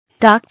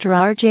Dr.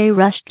 R.J.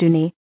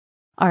 Rushdoony,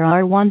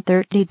 RR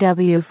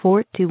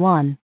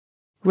 130W421,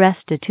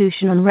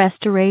 Restitution and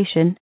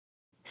Restoration,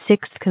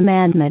 Sixth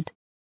Commandment,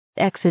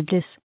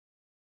 Exodus,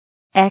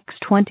 X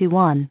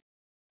 21,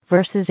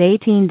 verses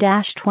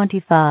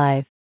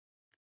 18-25.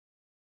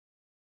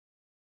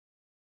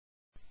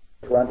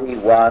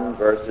 21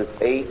 verses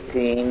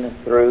 18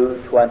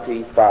 through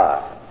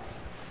 25.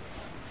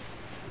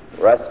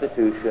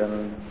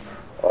 Restitution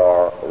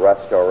or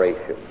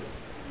restoration.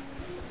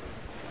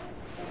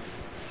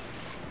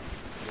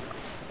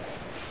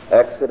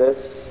 Exodus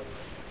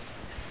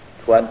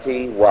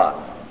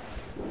 21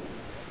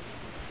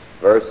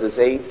 verses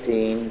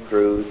 18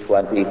 through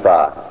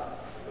 25.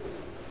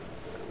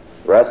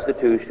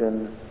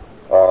 Restitution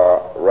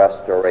or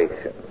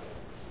restoration.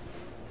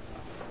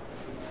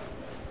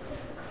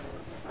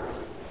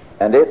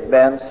 And if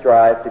men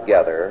strive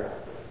together,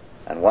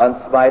 and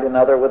one smite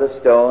another with a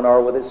stone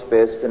or with his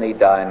fist, and he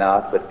die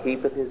not, but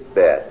keepeth his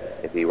bed,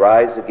 if he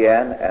rise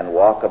again and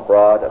walk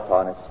abroad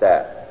upon his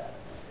staff,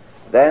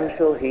 then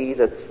shall he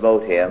that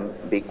smote him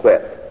be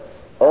quit.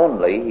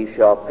 Only he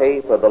shall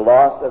pay for the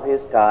loss of his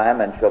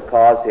time, and shall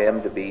cause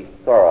him to be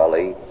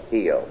thoroughly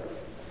healed.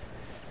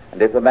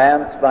 And if a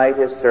man smite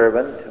his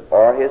servant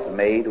or his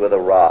maid with a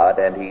rod,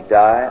 and he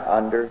die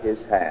under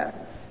his hand,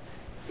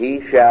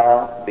 he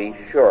shall be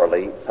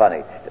surely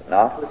punished.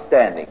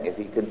 Notwithstanding, if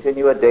he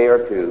continue a day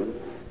or two,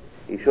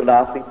 he shall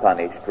not be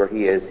punished, for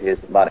he is his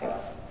money.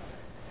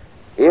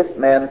 If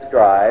men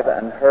strive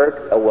and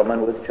hurt a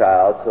woman with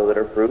child, so that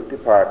her fruit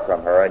depart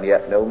from her, and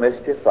yet no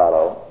mischief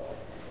follow,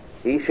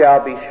 he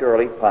shall be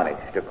surely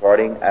punished,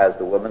 according as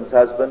the woman's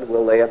husband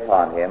will lay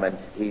upon him, and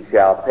he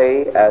shall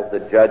pay as the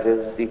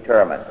judges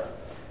determine.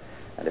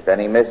 And if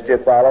any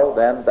mischief follow,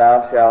 then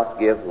thou shalt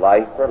give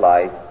life for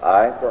life,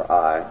 eye for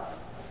eye,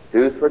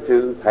 tooth for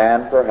tooth,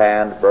 hand for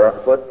hand,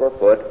 foot for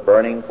foot,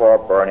 burning for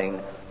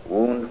burning,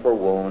 wound for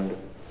wound,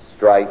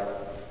 stripe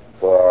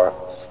for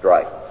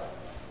stripe.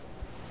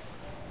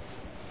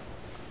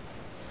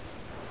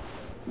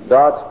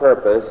 God's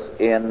purpose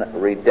in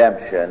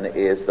redemption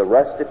is the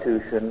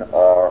restitution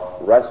or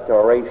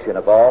restoration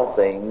of all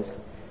things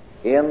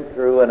in,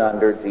 through, and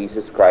under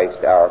Jesus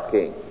Christ our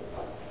King.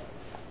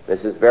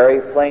 This is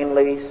very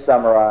plainly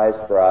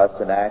summarized for us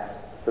in Acts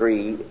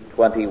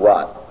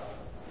 3:21.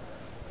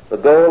 The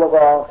goal of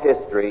all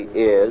history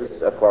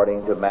is,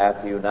 according to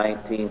Matthew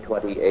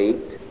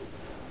 19:28,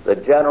 the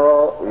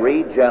general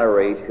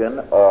regeneration,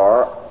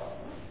 or,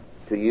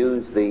 to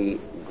use the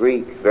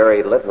Greek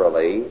very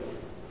literally,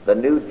 the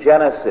new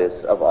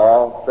genesis of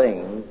all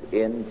things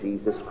in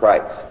Jesus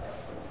Christ.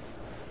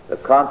 The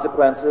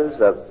consequences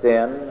of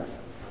sin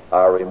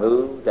are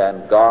removed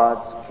and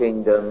God's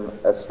kingdom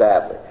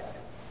established.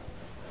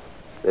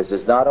 This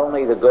is not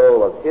only the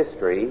goal of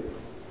history,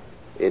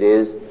 it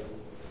is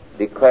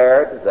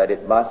declared that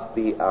it must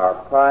be our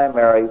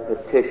primary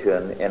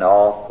petition in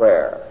all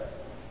prayer.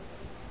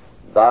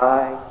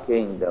 Thy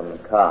kingdom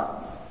come.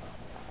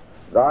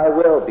 Thy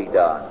will be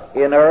done,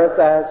 in earth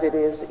as it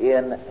is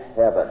in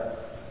heaven.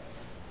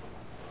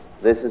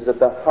 This is at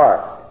the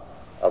heart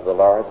of the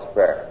Lord's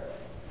Prayer.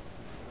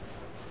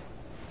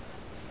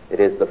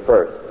 It is the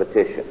first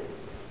petition.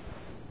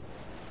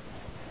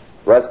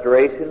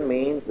 Restoration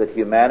means that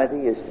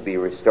humanity is to be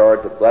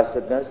restored to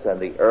blessedness and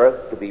the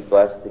earth to be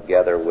blessed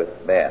together with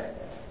men.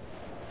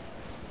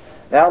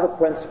 Now, the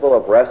principle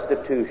of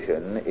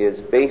restitution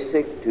is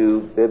basic to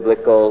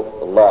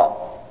biblical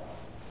law.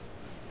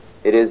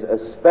 It is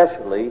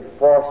especially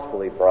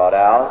forcefully brought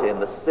out in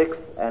the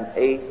 6th and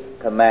 8th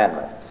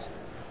commandments,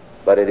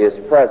 but it is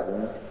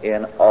present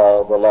in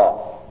all the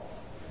law.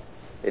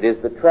 It is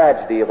the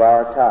tragedy of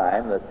our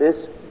time that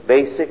this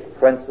basic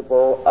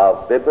principle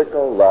of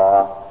biblical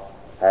law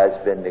has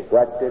been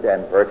neglected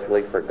and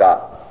virtually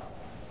forgotten.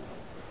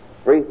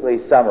 Briefly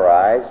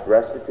summarized,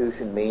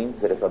 restitution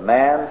means that if a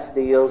man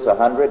steals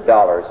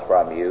 $100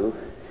 from you,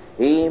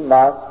 he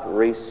must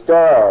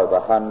restore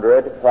the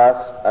 100 plus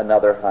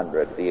another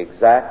 100, the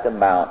exact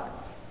amount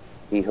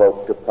he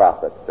hoped to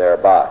profit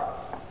thereby.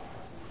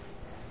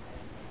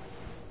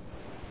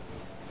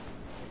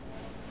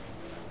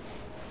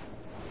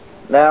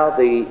 Now,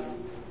 the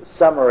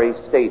summary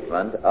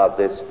statement of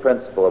this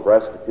principle of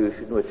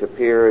restitution, which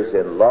appears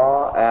in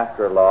law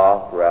after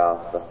law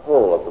throughout the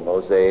whole of the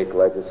Mosaic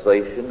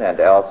legislation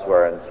and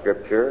elsewhere in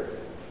Scripture,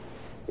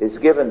 is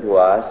given to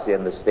us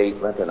in the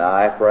statement, an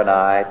eye for an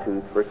eye,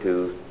 tooth for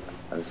tooth,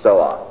 and so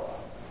on.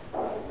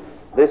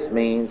 This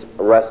means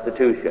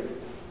restitution.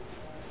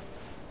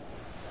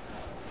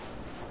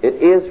 It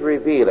is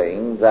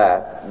revealing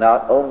that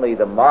not only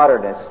the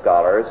modernist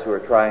scholars who are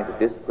trying to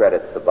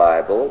discredit the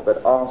Bible,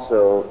 but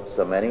also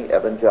so many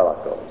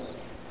evangelicals,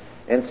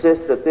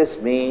 insist that this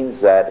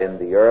means that in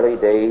the early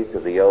days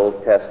of the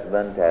Old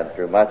Testament and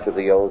through much of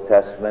the Old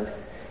Testament,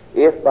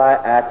 if by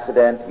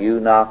accident you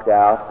knocked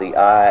out the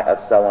eye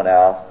of someone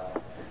else,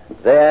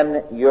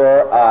 then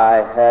your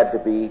eye had to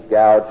be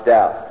gouged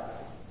out.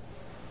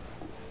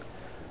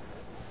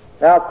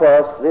 Now, of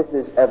course, this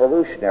is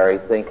evolutionary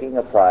thinking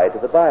applied to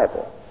the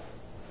Bible.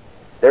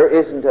 There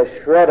isn't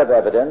a shred of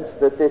evidence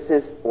that this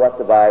is what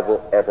the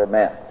Bible ever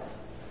meant.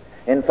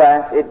 In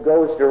fact, it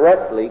goes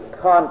directly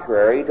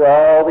contrary to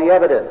all the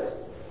evidence.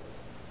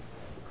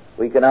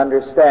 We can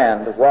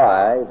understand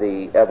why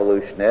the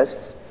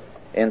evolutionists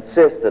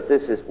insist that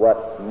this is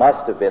what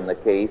must have been the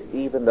case,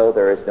 even though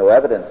there is no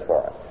evidence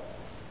for it.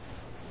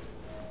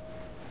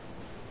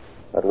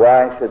 But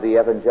why should the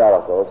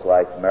evangelicals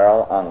like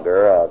Merrill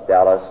Unger of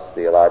Dallas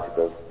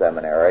Theological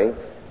Seminary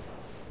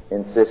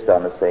insist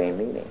on the same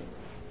meaning?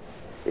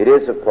 It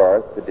is, of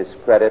course, to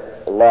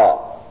discredit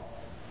law.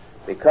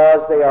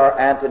 Because they are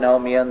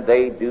antinomian,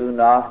 they do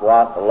not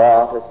want the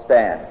law to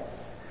stand.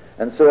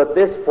 And so at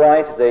this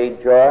point they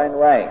join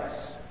ranks,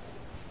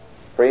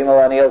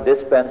 premillennial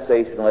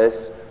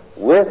dispensationalists,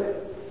 with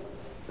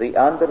the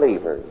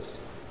unbelievers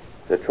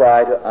to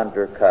try to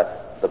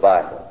undercut the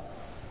Bible.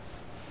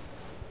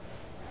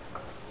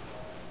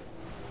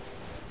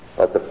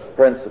 But the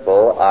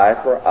principle, eye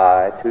for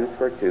eye, tooth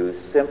for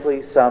tooth,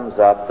 simply sums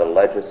up the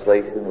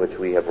legislation which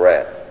we have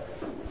read.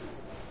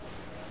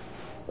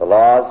 The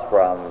laws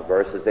from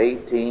verses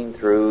 18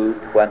 through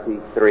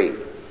 23.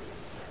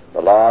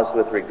 The laws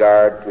with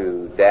regard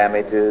to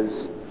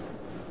damages,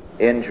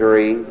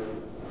 injury,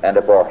 and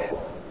abortion.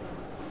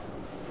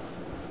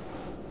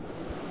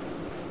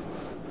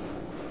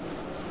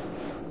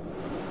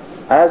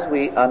 As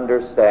we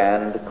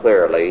understand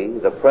clearly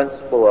the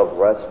principle of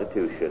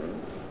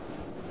restitution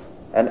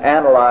and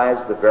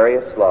analyze the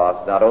various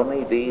laws, not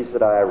only these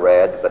that I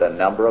read, but a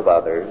number of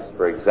others,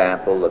 for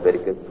example,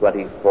 Leviticus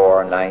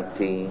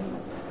 24:19,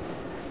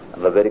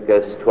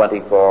 Leviticus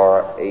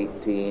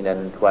 24:18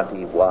 and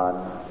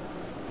 21,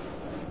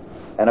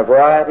 and a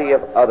variety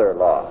of other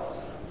laws,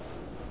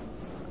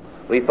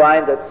 we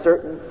find that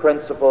certain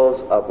principles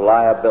of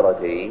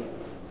liability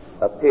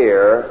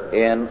appear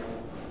in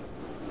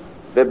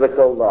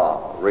biblical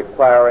law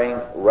requiring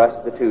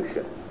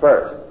restitution.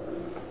 First,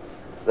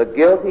 the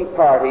guilty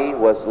party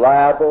was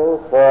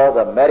liable for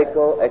the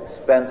medical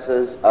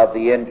expenses of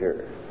the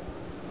injured.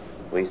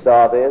 We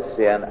saw this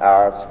in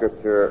our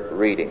scripture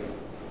reading.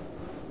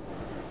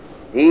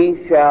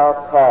 He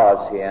shall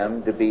cause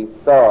him to be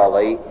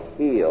thoroughly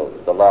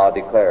healed, the law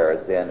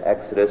declares in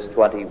Exodus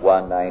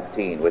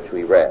 21:19, which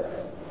we read.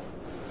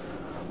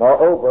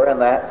 Moreover, in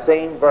that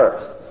same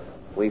verse,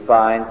 we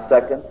find,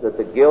 second, that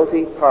the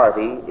guilty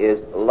party is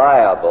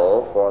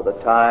liable for the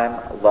time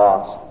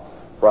lost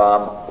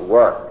from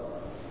work.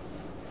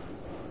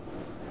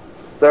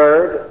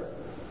 Third,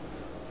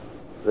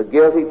 the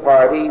guilty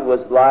party was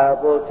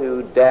liable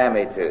to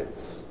damages,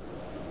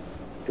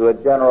 to a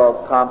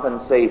general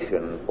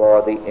compensation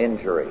for the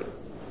injury.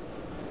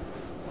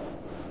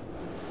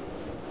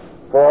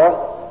 Fourth,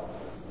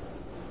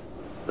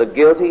 the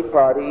guilty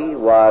party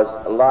was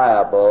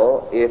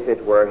liable if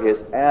it were his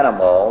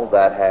animal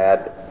that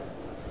had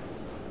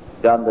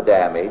done the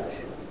damage,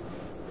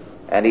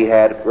 and he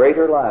had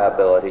greater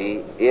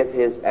liability if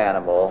his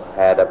animal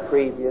had a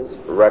previous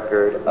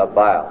record of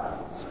violence.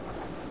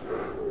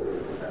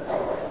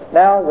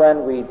 Now,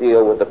 when we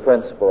deal with the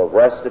principle of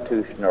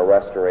restitution or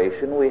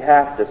restoration, we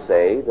have to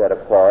say that,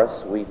 of course,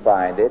 we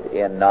find it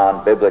in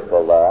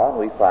non-biblical law, and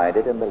we find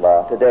it in the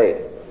law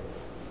today.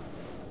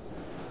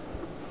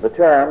 The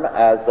term,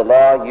 as the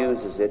law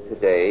uses it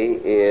today,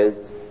 is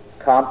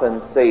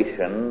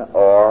compensation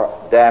or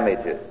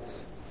damages.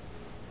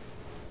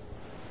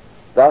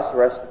 Thus,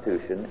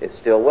 restitution is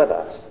still with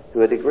us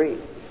to a degree.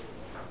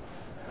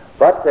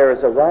 But there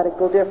is a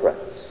radical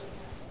difference.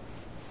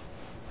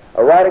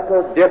 A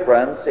radical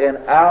difference in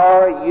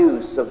our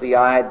use of the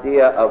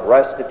idea of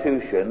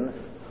restitution,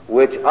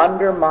 which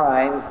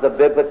undermines the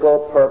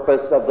biblical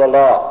purpose of the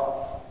law.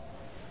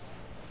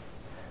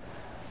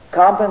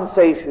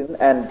 Compensation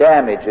and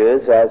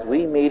damages, as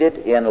we meet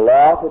it in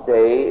law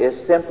today,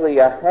 is simply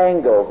a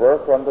hangover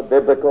from the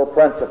biblical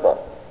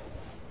principle.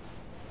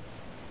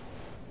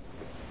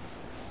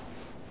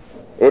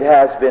 It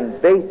has been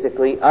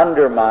basically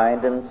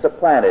undermined and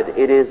supplanted.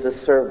 It is a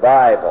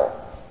survival.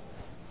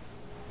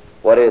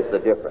 What is the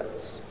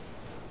difference?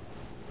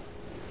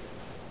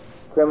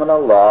 Criminal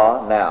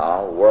law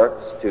now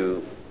works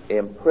to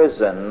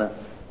imprison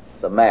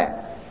the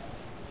man.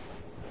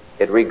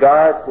 It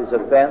regards his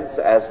offense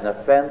as an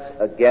offense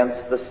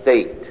against the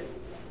state,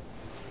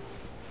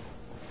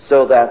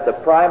 so that the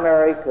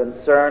primary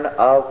concern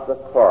of the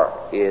court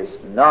is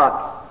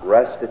not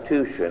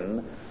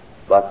restitution,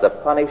 but the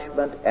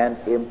punishment and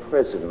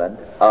imprisonment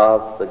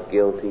of the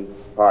guilty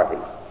party.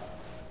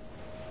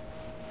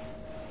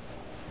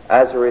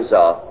 As a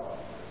result,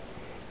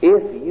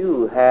 if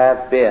you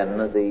have been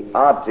the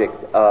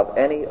object of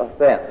any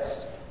offense,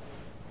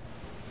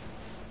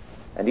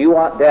 and you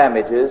want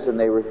damages and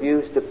they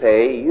refuse to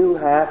pay, you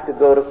have to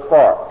go to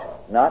court,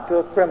 not to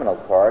a criminal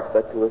court,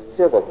 but to a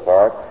civil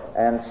court,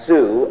 and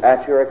sue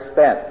at your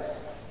expense.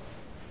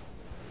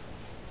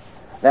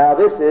 Now,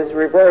 this is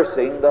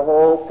reversing the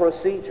whole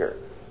procedure.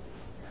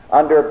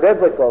 Under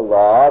biblical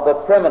law, the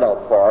criminal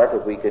court,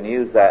 if we can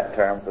use that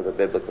term for the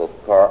biblical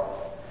court,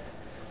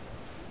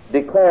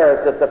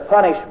 declares that the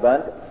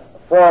punishment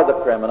for the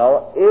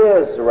criminal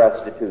is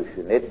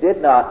restitution. It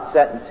did not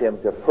sentence him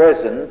to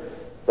prison,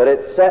 but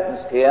it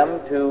sentenced him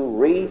to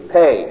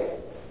repay.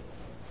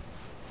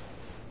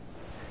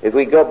 If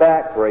we go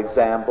back, for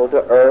example,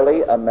 to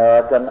early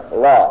American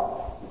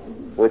law,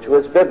 which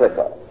was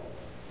biblical,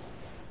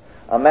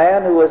 a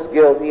man who was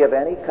guilty of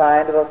any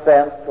kind of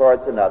offense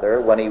towards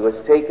another, when he was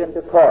taken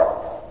to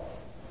court,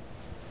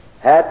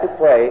 had to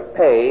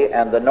pay,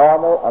 and the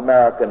normal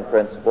American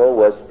principle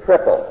was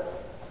triple.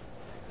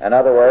 In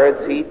other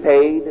words, he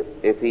paid,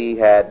 if he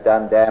had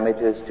done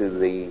damages to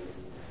the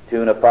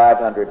tune of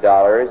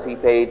 $500, he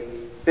paid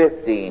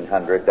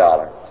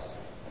 $1,500.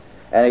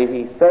 And if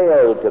he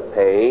failed to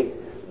pay,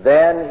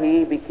 then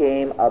he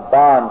became a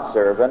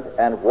bondservant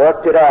and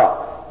worked it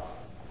off.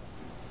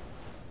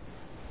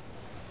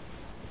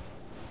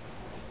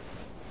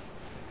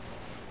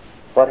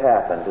 What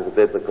happened to the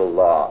biblical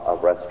law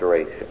of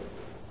restoration,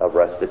 of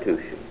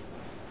restitution?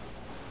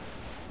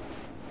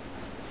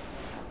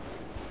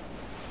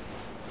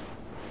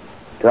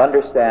 To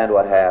understand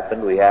what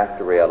happened, we have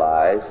to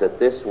realize that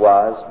this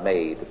was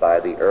made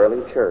by the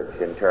early church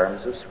in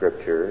terms of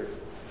Scripture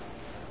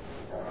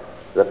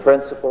the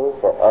principle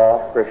for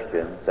all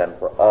Christians and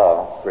for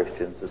all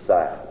Christian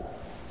society,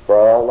 for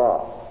all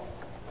law.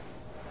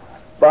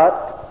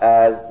 But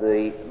as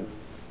the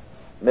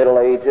Middle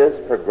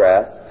Ages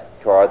progressed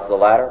towards the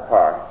latter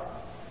part,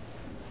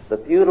 the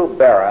feudal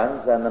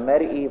barons and the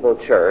medieval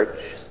church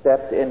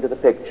stepped into the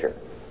picture.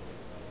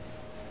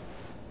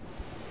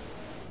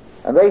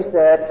 And they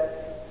said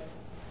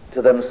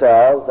to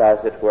themselves,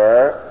 as it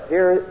were,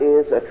 here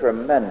is a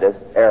tremendous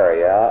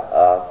area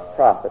of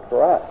profit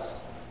for us.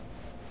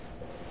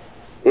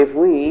 If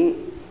we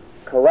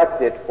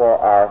collect it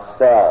for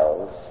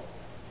ourselves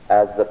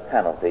as the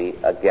penalty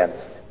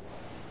against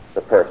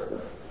the person,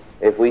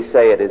 if we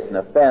say it is an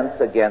offense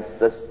against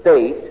the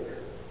state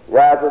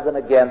rather than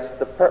against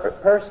the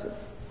person.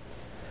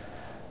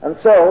 And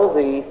so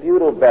the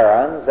feudal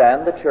barons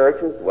and the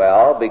church as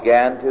well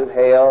began to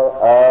hail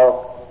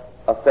all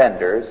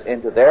offenders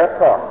into their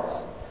courts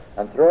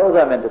and throw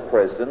them into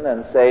prison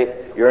and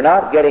say, you're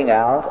not getting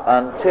out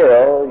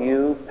until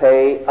you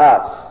pay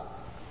us.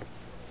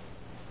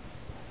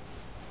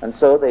 And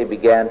so they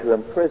began to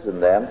imprison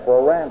them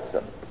for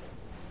ransom.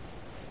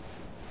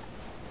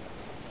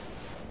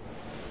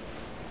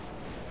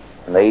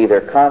 And they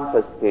either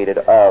confiscated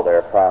all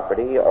their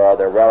property or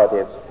their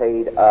relatives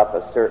paid up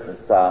a certain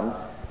sum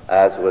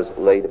as was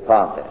laid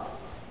upon them.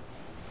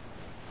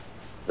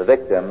 The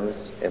victims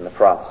in the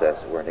process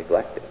were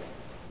neglected.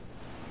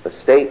 The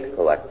state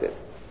collected,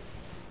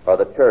 or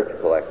the church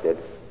collected,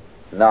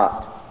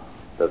 not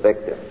the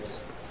victims.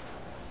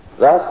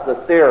 Thus the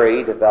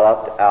theory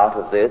developed out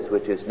of this,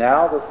 which is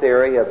now the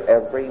theory of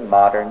every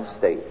modern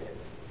state,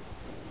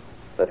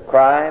 that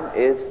crime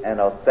is an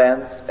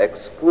offense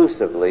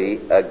exclusively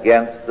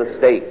against the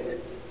state.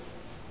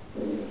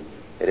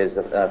 It is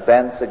an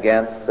offense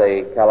against,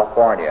 say,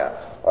 California,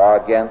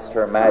 or against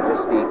Her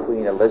Majesty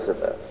Queen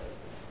Elizabeth,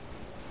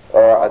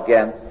 or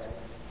against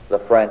the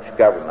French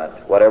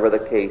government, whatever the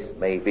case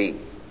may be.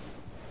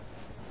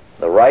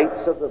 The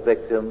rights of the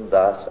victim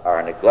thus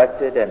are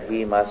neglected, and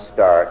he must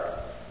start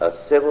a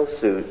civil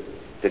suit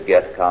to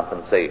get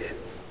compensation.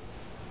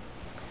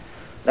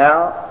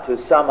 Now,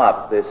 to sum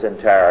up this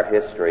entire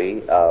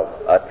history of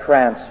a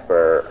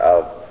transfer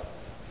of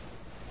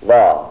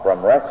law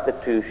from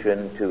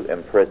restitution to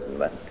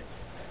imprisonment,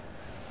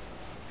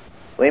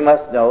 we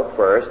must note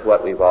first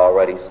what we've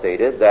already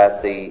stated,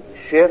 that the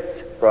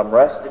shift from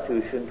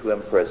restitution to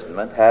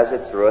imprisonment has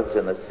its roots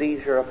in the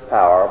seizure of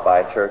power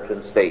by church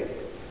and state,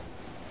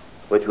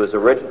 which was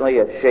originally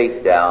a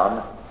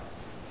shakedown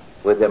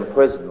with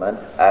imprisonment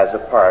as a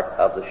part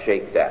of the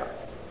shakedown.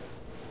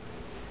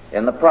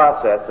 In the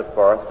process, of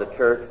course, the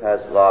church has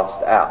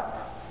lost out,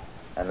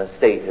 and the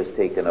state has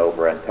taken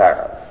over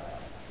entirely.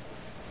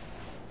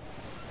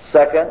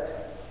 Second,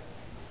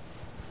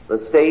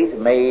 the state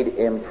made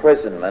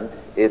imprisonment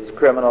its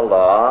criminal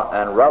law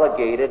and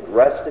relegated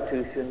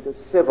restitution to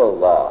civil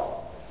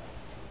law,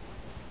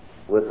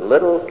 with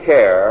little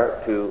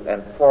care to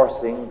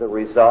enforcing the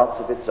results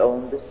of its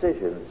own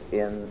decisions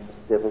in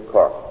civil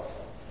courts.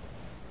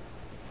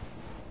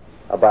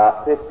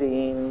 About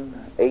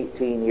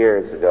 18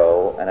 years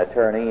ago, an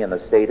attorney in the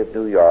state of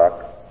New York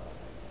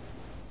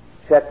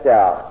checked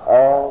out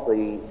all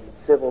the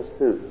civil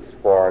suits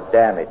for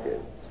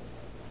damages,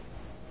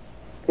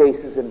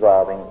 cases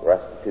involving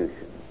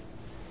restitution.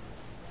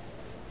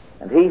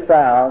 And he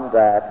found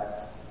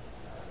that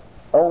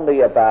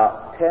only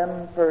about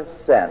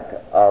 10%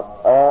 of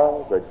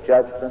all the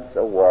judgments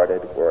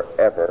awarded were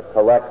ever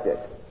collected.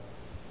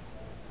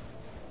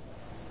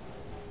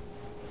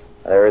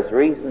 There is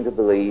reason to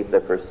believe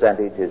the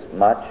percentage is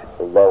much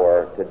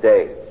lower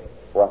today.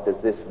 What does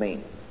this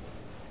mean?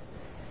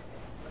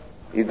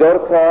 You go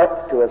to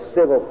court, to a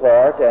civil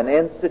court, and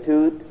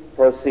institute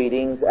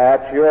proceedings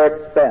at your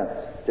expense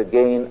to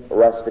gain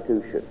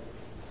restitution.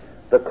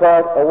 The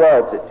court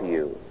awards it to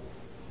you,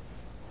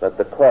 but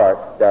the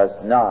court does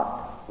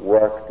not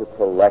work to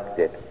collect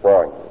it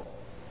for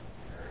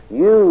you.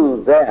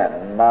 you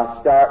then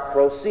must start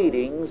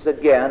proceedings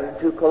again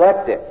to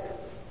collect it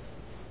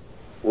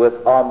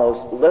with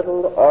almost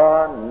little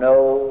or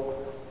no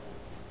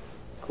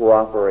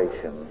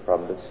cooperation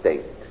from the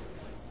state.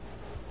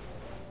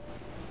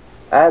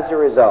 As a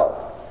result,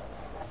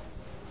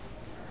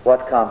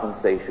 what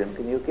compensation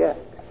can you get?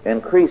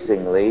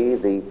 Increasingly,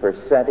 the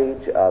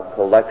percentage of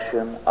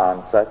collection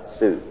on such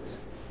suits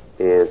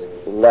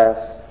is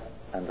less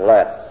and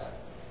less.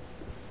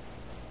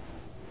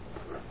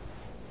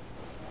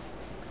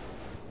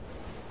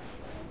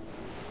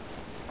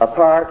 A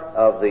part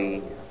of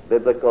the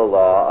biblical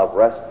law of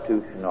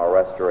restitution or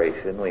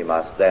restoration, we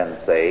must then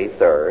say,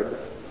 third,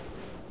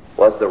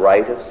 was the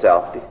right of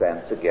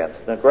self-defense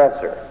against an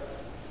aggressor.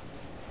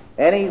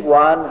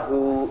 Anyone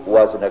who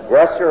was an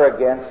aggressor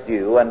against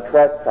you and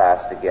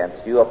trespassed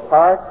against you, a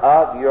part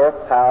of your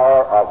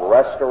power of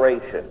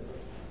restoration,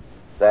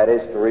 that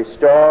is to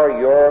restore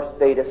your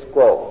status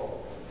quo,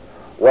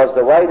 was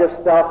the right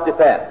of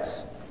self-defense,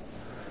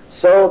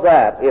 so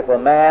that if a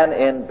man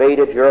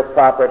invaded your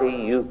property,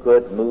 you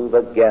could move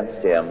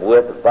against him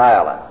with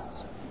violence.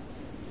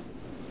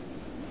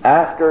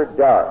 After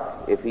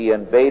dark, if he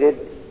invaded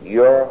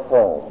your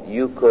home,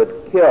 you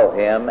could kill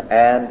him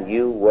and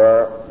you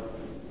were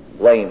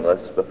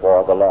blameless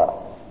before the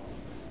law.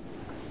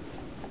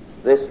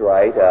 This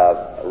right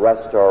of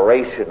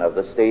restoration of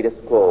the status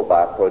quo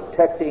by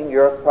protecting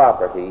your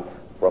property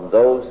from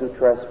those who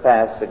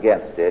trespass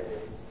against it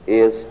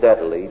is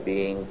steadily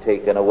being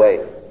taken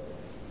away.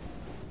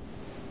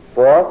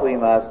 Fourth, we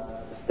must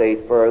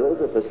state further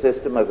that the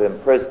system of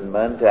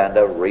imprisonment and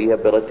of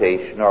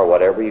rehabilitation, or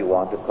whatever you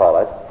want to call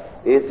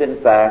it, is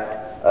in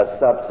fact a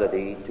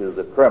subsidy to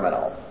the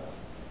criminal.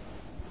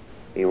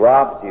 He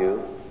robs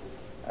you,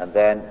 and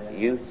then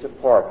you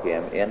support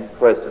him in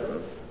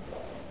prison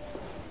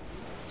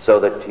so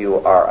that you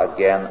are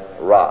again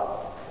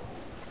robbed.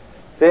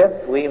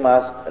 Fifth, we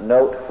must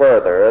note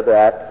further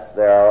that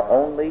there are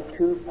only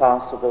two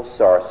possible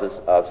sources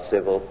of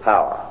civil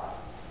power: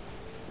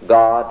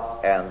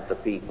 God and the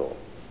people.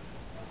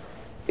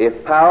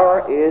 If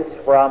power is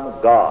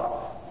from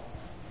God,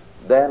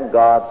 then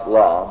God's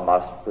law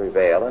must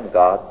prevail, and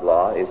God's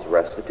law is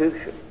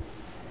restitution.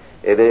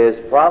 If it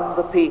is from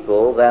the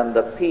people, then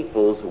the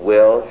people's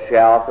will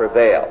shall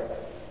prevail,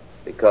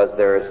 because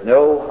there is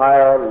no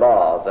higher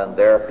law than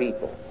their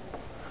people.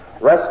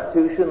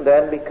 Restitution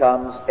then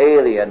becomes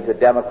alien to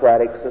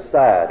democratic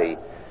society,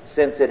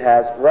 since it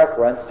has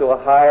reference to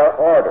a higher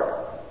order.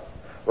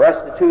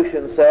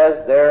 Restitution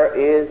says there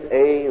is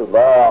a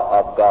law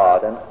of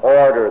God, an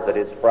order that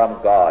is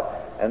from God,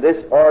 and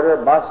this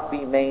order must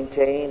be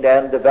maintained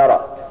and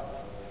developed.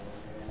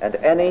 And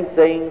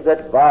anything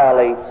that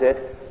violates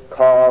it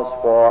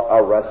calls for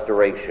a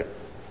restoration.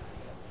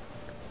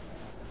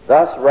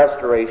 Thus,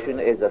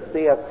 restoration is a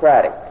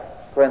theocratic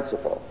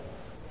principle.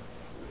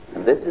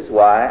 And this is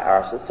why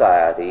our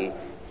society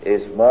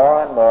is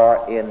more and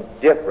more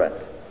indifferent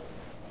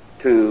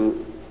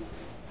to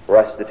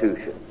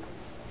restitution.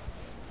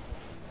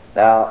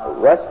 Now,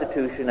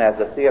 restitution as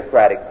a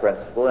theocratic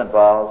principle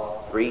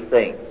involves three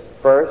things.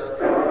 First,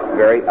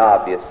 very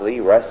obviously,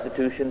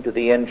 restitution to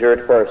the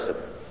injured person.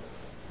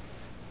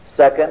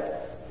 Second,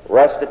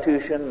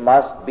 restitution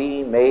must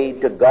be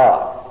made to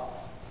God,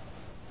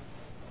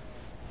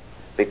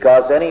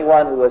 because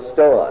anyone who has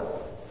stolen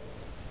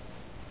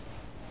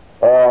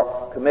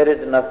or committed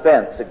an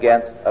offense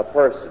against a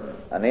person,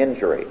 an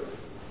injury,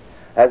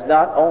 has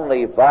not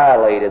only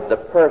violated the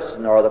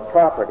person or the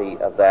property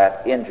of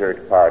that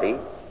injured party,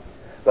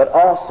 but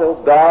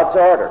also God's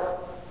order.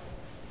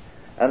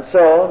 And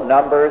so,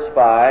 Numbers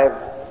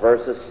 5,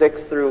 verses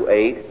 6 through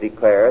 8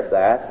 declared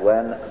that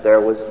when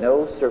there was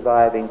no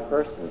surviving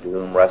person to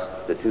whom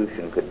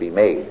restitution could be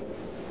made,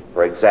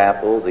 for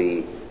example,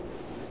 the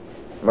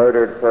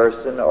murdered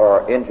person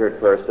or injured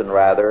person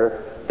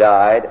rather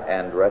died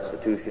and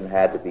restitution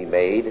had to be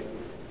made,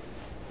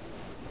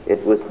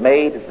 it was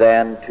made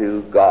then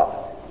to God.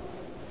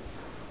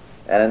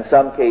 And in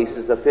some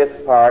cases, a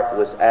fifth part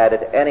was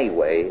added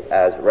anyway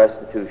as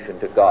restitution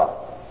to God.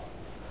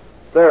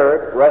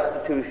 Third,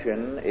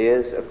 restitution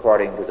is,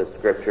 according to the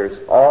Scriptures,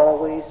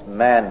 always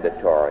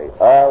mandatory,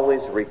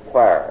 always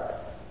required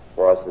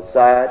for a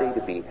society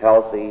to be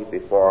healthy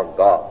before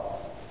God.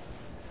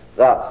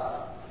 Thus,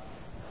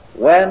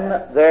 when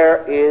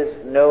there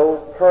is no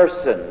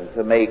person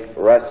to make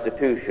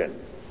restitution,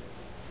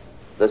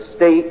 the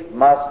state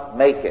must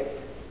make it.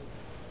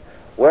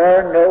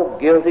 Where no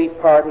guilty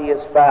party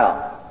is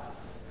found,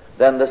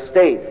 then the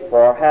state,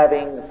 for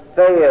having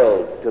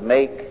failed to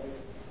make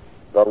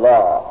the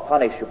law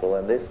punishable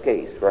in this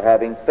case, for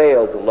having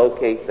failed to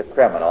locate the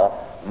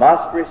criminal,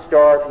 must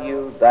restore to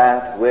you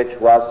that which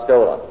was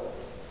stolen.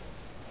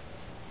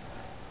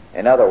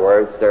 In other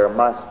words, there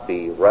must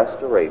be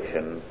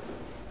restoration,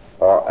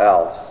 or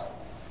else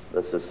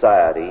the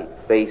society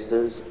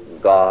faces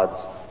God's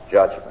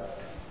judgment.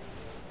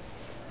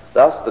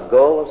 Thus, the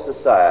goal of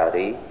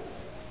society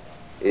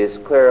is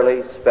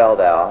clearly spelled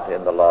out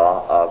in the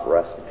law of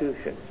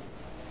restitution.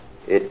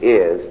 It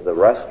is the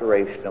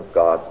restoration of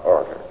God's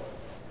order.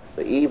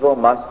 The evil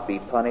must be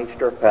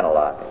punished or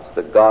penalized,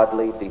 the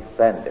godly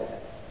defended,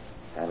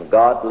 and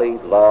godly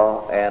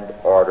law and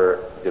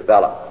order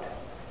developed.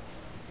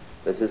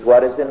 This is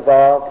what is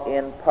involved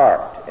in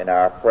part in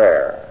our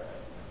prayer.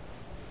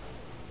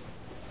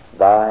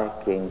 Thy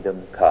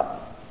kingdom come.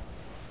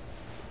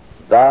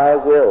 Thy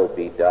will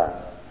be done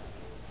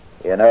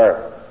in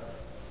earth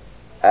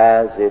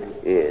as it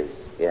is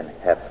in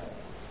heaven.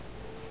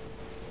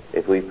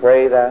 If we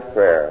pray that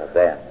prayer,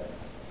 then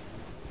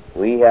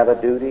we have a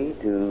duty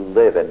to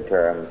live in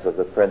terms of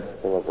the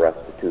principle of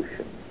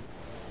restitution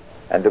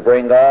and to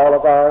bring all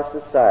of our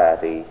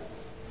society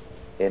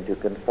into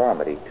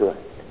conformity to it,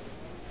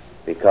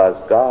 because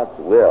God's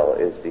will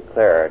is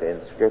declared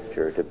in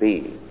Scripture to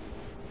be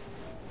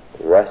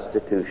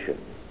restitution.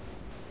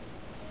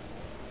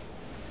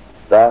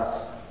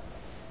 Thus,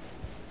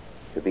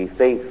 to be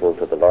faithful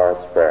to the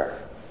Lord's Prayer,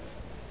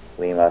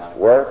 we must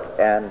work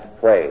and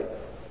pray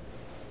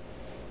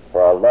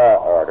for a law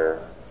order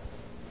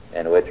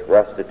in which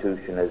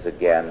restitution is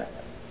again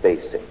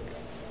basic.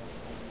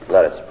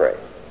 Let us pray.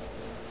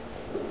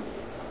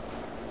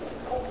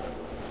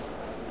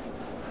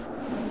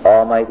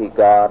 Almighty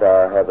God,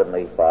 our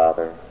Heavenly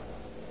Father,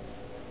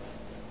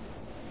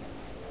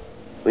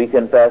 we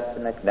confess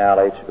and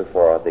acknowledge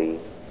before Thee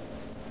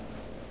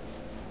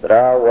that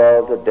our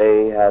world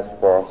today has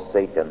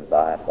forsaken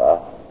Thy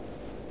love,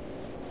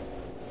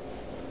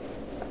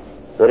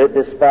 that it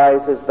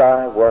despises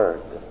Thy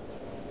word,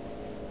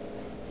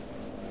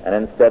 and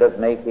instead of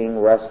making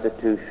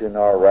restitution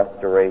or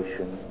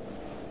restoration,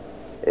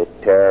 it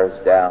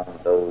tears down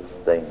those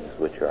things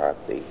which are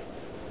of Thee.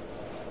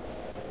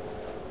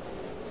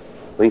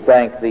 We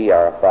thank Thee,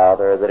 our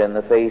Father, that in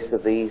the face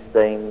of these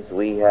things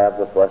we have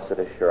the blessed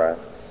assurance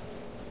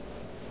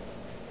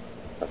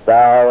that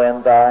Thou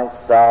in Thy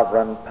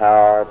sovereign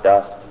power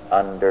dost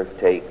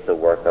undertake the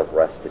work of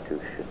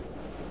restitution,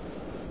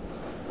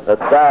 that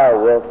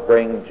Thou wilt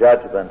bring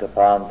judgment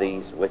upon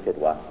these wicked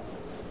ones,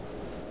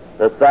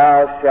 that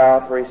Thou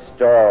shalt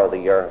restore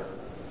the earth,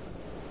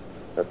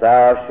 that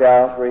Thou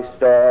shalt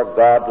restore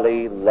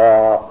godly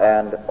law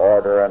and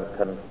order and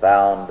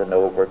confound and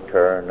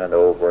overturn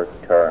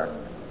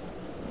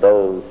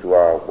those who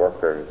are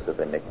workers of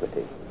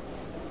iniquity.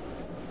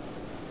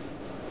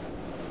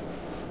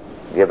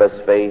 Give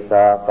us faith,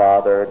 our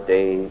Father,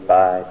 day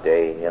by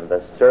day in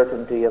the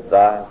certainty of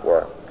Thy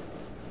work,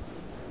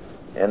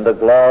 in the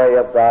glory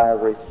of Thy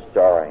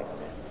restoring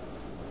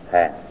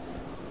hand,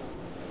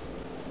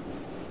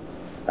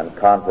 and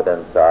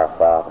confidence, our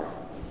Father,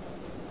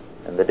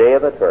 in the day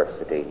of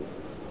adversity,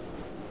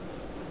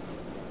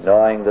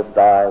 knowing that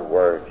Thy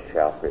word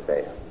shall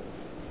prevail.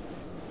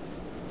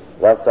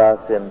 Bless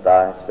us in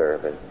Thy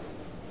service.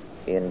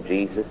 In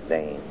Jesus'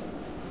 name,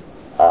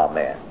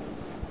 amen.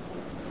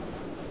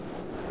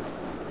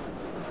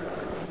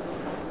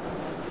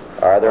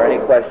 Are there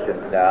any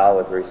questions now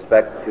with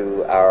respect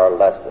to our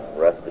lesson,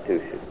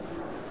 restitution?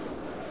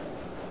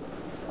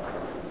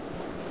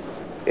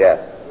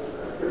 Yes.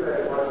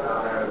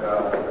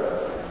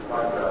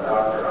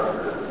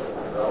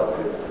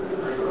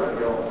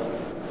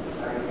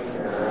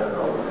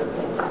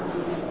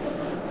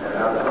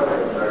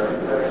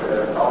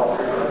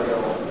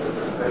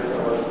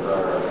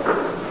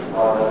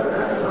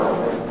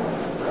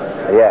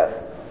 Yes.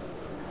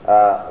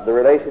 The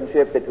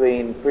relationship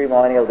between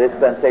premillennial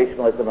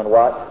dispensationalism and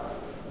what?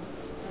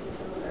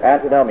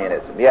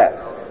 Antinomianism, yes.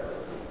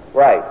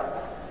 Right.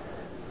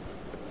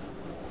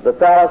 The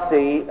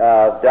fallacy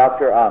of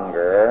Dr.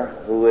 Unger,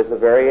 who is a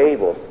very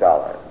able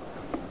scholar,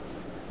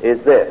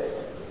 is this,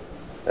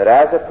 that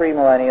as a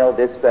premillennial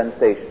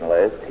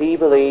dispensationalist, he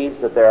believes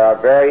that there are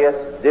various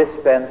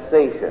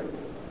dispensations,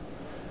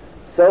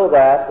 so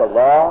that the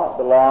law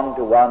belonged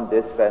to one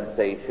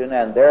dispensation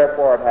and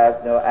therefore it has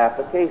no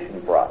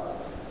application for us,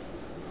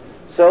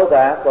 so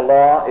that the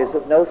law is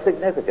of no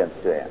significance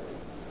to him,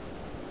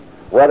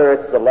 whether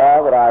it's the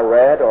law that I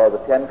read or the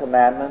Ten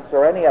Commandments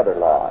or any other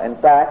law. In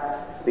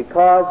fact,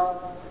 because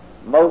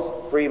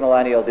most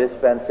premillennial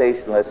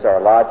dispensationalists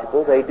are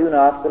logical, they do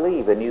not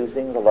believe in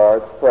using the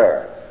Lord's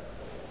Prayer.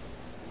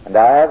 And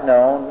I have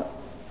known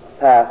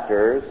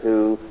pastors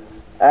who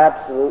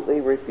absolutely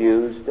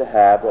refuse to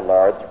have the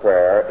Lord's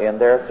Prayer in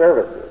their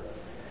services.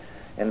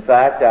 In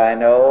fact, I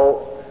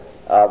know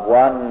of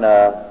one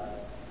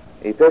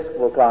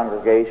Episcopal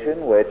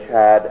congregation which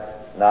had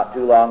not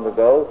too long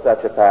ago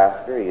such a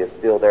pastor, he is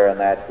still there in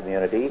that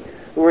community,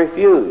 who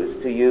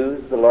refused to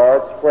use the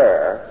Lord's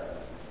Prayer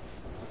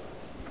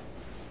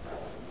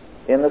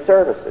in the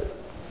services.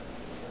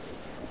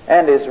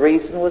 And his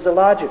reason was a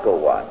logical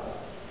one,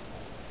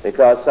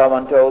 because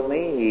someone told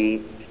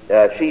me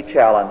she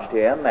challenged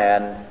him,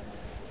 and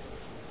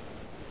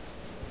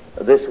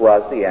this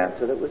was the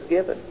answer that was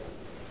given.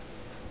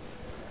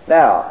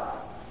 Now,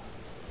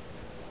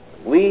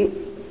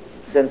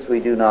 since we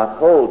do not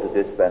hold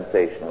to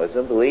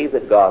dispensationalism, believe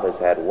that God has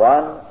had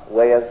one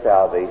way of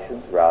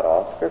salvation throughout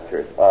all Scripture.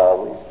 It's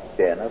always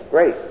been of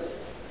grace.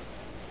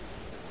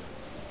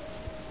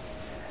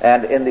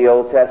 And in the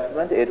Old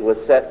Testament, it was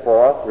set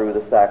forth through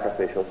the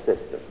sacrificial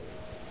system.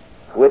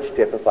 which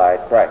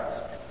typified Christ.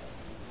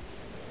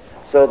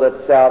 So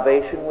that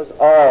salvation was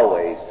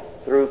always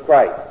through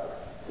Christ,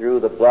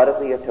 through the blood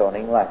of the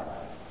atoning Lamb.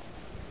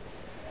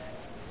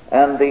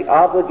 And the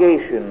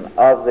obligation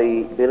of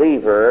the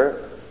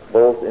believer,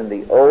 both in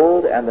the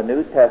Old and the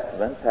New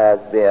Testaments, has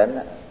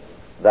been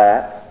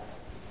that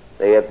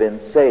they have been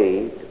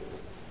saved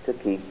to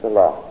keep the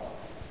law.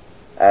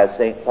 As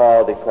St.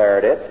 Paul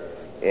declared it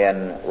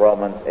in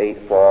Romans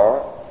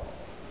 8:4,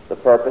 the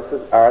purpose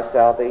of our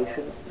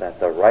salvation, that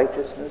the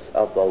righteousness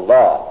of the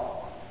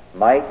law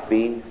might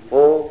be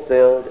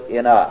fulfilled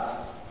in us.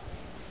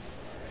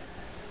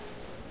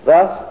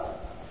 Thus,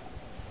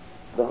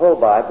 the whole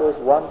Bible is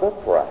one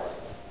book for us.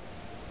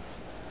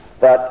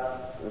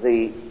 But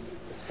the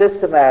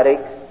systematic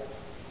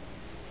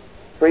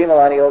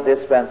premillennial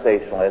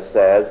dispensationalist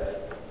says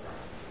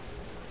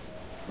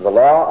the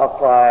law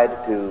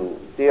applied to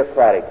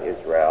theocratic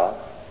Israel,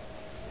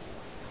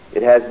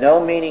 it has no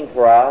meaning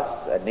for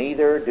us, and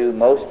neither do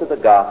most of the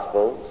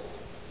Gospels,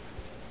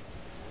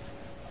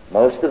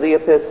 most of the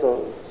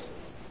epistles.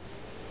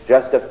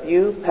 Just a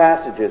few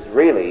passages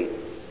really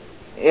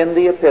in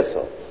the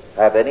epistles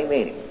have any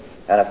meaning,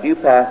 and a few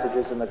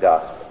passages in the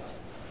Gospels.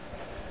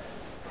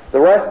 The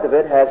rest of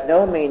it has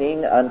no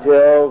meaning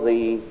until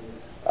the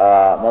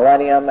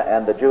millennium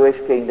and the Jewish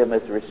kingdom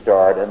is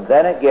restored, and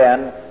then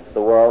again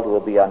the world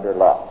will be under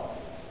law.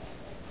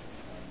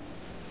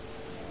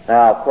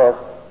 Now, of course,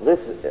 this,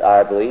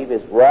 I believe,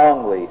 is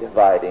wrongly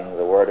dividing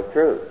the word of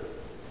truth.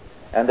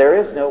 And there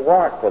is no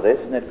warrant for this,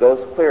 and it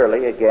goes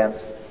clearly against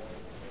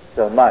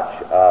so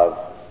much of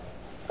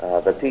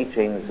the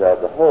teachings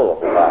of the whole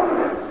of the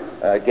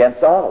Bible,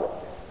 against all of it.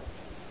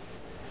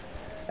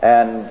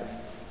 And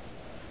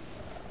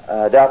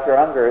Dr.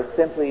 Unger is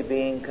simply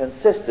being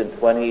consistent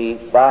when he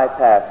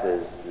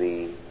bypasses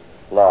the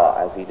law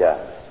as he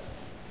does.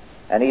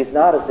 And he's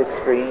not as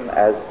extreme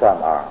as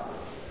some are.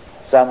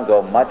 Some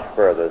go much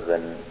further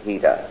than he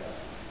does.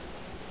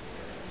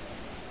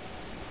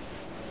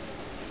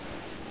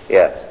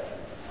 Yes.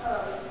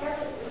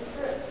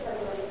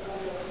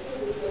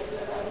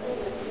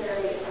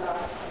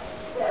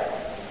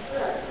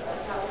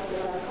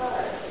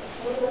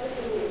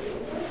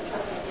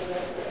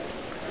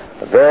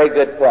 A very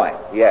good point,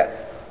 yes.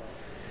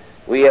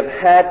 We have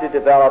had to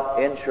develop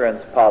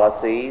insurance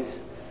policies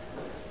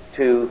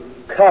to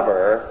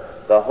cover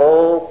the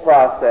whole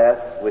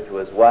process which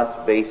was once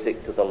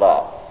basic to the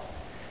law.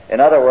 In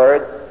other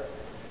words,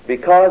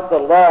 because the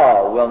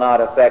law will not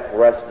affect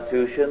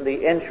restitution,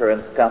 the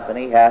insurance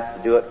company has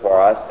to do it for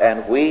us,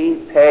 and we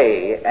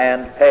pay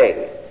and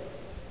pay.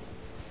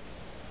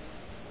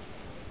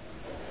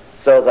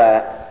 So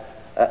that,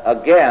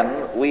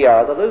 again, we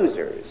are the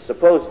losers.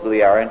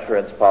 Supposedly our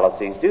insurance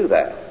policies do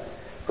that.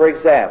 For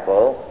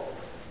example,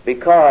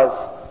 because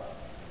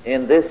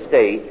in this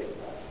state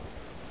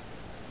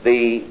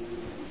the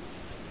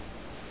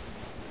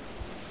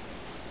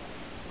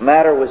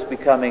matter was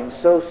becoming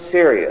so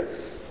serious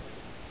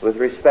with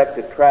respect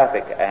to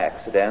traffic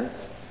accidents,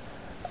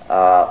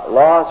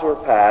 laws were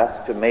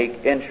passed to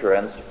make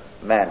insurance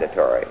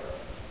mandatory,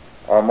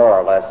 or more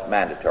or less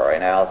mandatory.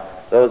 Now,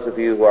 those of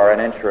you who are in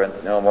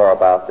insurance know more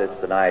about this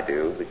than I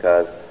do,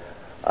 because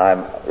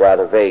I'm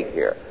rather vague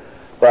here.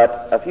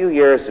 But a few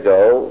years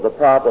ago, the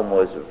problem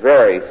was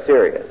very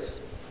serious.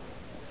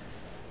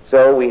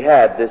 So we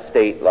had this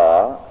state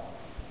law,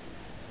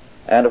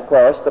 and of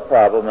course the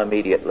problem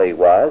immediately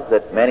was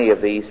that many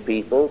of these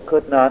people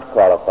could not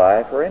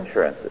qualify for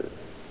insurances.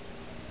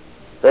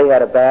 They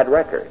had a bad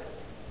record.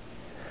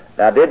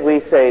 Now, did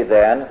we say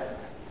then,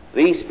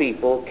 these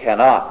people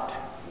cannot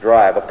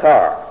drive a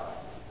car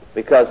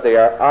because they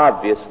are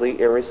obviously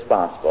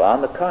irresponsible?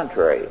 On the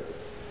contrary,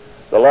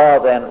 the law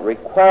then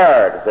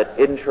required that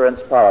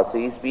insurance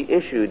policies be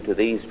issued to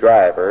these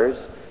drivers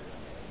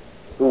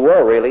who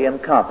were really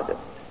incompetent.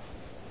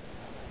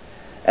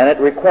 And it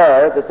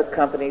required that the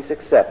companies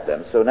accept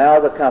them. So now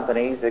the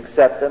companies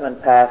accept them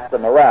and pass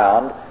them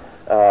around,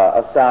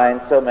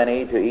 assign so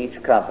many to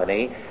each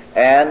company,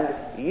 and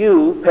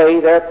you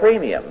pay their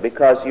premium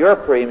because your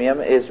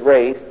premium is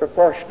raised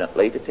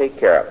proportionately to take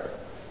care of it.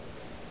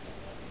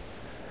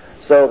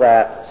 So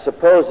that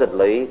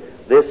supposedly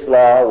this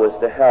law was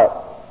to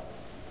help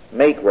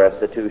make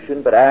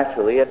restitution, but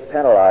actually it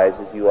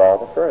penalizes you all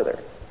the further.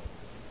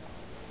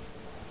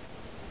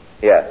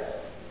 Yes?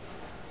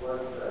 Was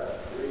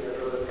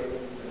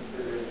rehabilitation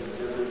considered in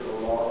biblical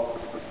law?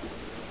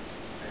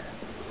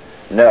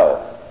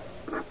 No,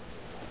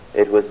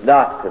 it was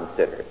not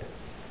considered.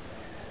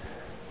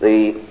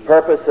 The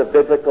purpose of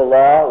biblical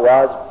law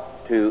was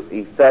to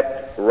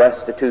effect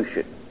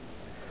restitution.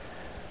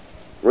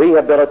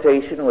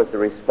 Rehabilitation was the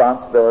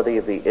responsibility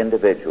of the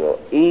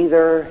individual.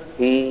 Either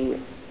he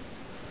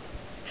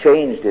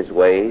changed his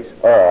ways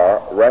or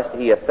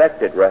he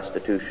effected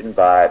restitution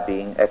by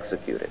being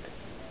executed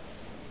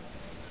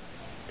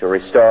to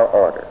restore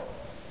order.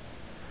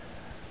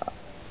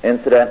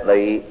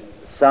 Incidentally,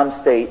 some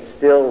states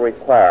still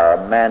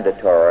require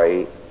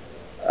mandatory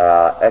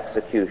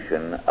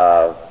execution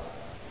of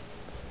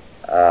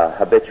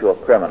habitual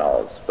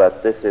criminals,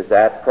 but this is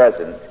at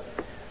present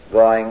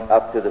going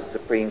up to the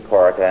Supreme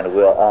Court and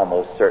will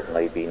almost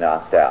certainly be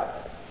knocked out,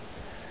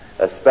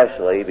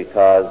 especially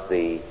because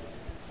the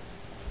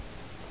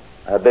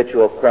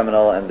habitual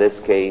criminal in this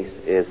case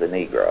is a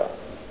Negro.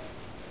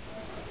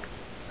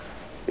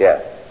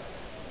 Yes.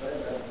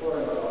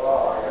 According to the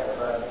law, I guess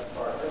that's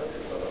our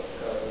history book,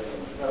 because in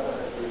the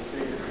covenant we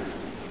see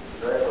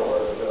Draco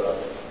was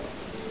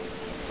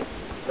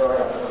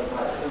throwing up some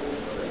constitution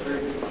for the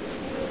Greeks.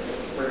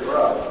 It's pretty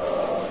rough.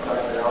 In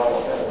fact, they all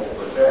intended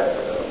for death.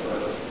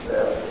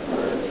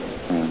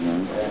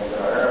 And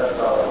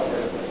Aristotle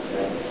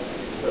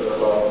said the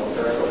law of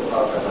Draco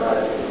probably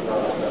right. It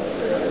was not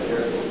 300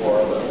 years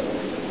before, but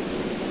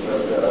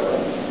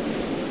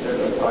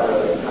there's a part of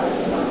the kind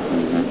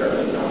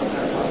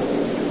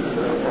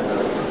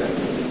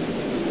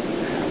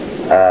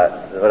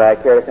would I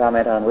care to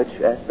comment on which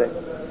aspect?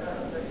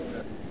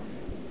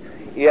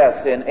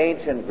 Yes, in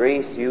ancient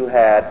Greece you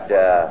had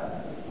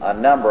a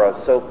number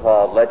of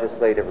so-called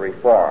legislative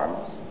reforms.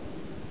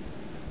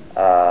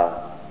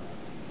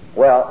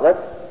 Well,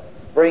 let's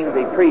bring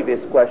the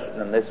previous question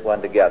and this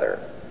one together.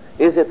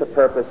 Is it the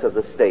purpose of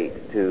the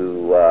state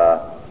to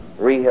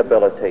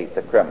rehabilitate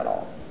the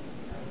criminal?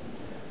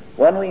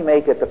 When we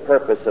make it the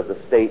purpose of the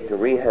state to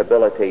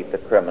rehabilitate the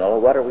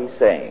criminal, what are we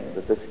saying?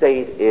 That the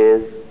state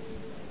is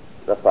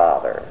the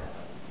father,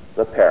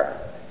 the parent.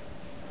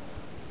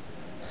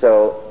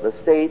 So the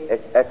state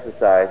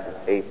exercises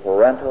a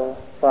parental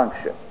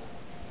function.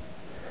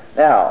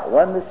 Now,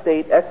 when the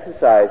state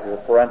exercises a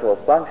parental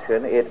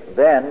function, it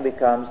then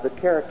becomes the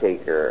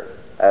caretaker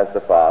as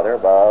the father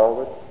of all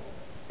the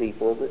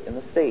people in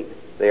the state.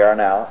 They are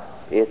now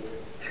its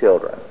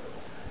children.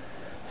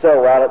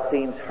 So while it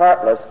seems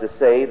heartless to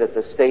say that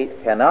the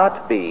state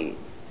cannot be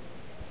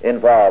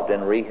involved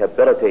in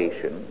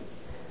rehabilitation,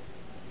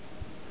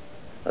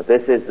 that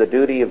this is the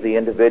duty of the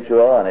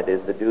individual and it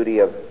is the duty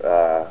of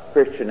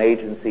Christian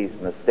agencies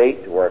in the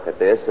state to work at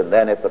this, and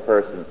then if the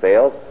person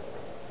fails,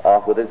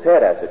 off with his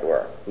head, as it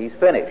were. He's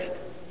finished.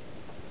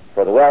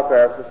 For the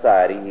welfare of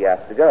society, he has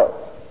to go.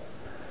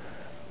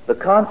 The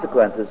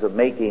consequences of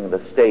making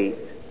the state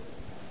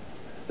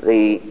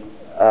the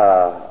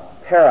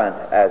parent,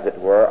 as it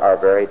were, are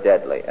very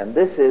deadly. And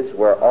this is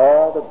where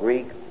all the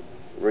Greek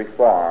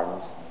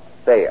reforms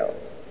failed.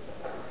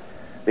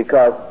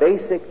 Because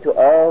basic to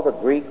all the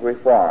Greek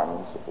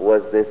reforms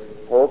was this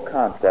whole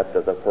concept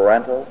of the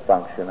parental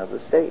function of the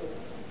state.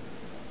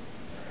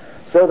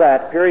 So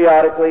that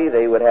periodically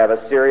they would have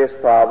a serious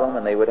problem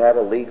and they would have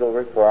a legal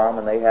reform,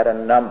 and they had a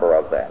number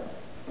of them.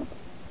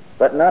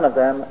 But none of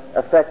them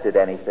affected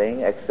anything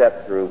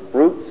except through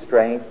brute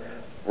strength.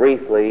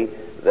 Briefly,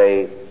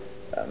 they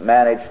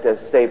managed to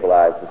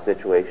stabilize the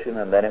situation,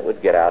 and then it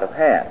would get out of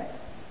hand.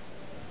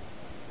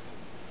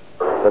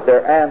 But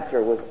their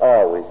answer was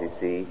always, you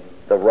see,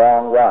 the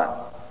wrong one.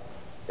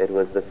 It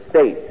was the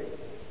state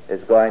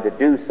is going to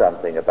do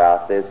something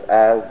about this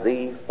as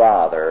the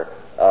father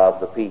of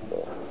the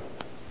people.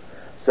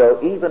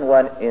 So even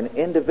when in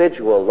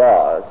individual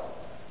laws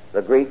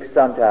the Greeks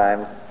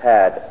sometimes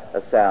had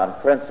a sound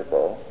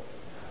principle,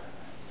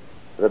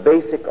 the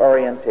basic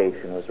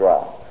orientation was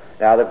wrong.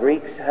 Now the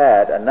Greeks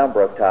had a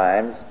number of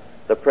times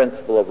the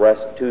principle of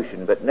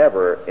restitution, but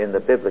never in the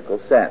biblical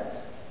sense,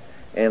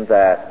 in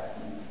that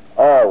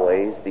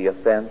always the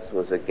offense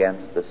was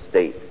against the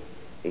state,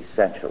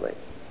 essentially,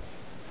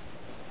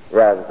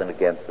 rather than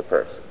against the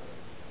person.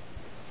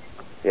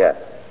 Yes?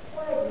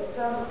 Why do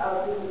some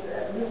of these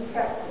New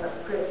Testament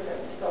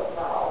Christians,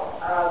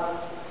 so-called,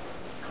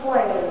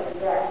 claim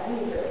that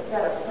Jesus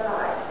set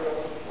aside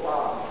this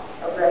law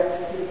of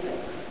restitution?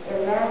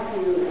 In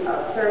Matthew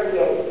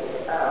 38,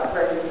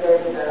 where he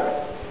says,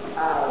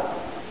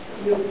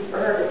 you've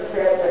heard it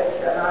said that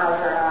an eye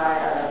for an eye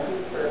and a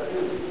tooth for a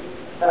tooth,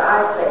 but I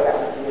say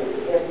unto you,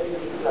 if you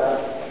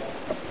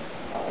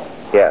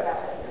yes.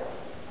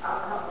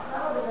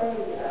 How do they,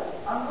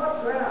 on what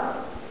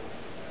grounds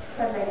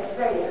can they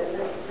say that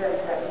this is very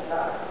set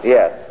aside?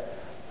 Yes.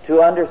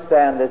 To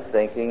understand this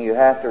thinking, you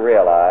have to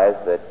realize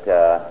that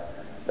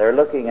they're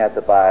looking at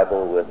the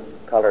Bible with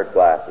colored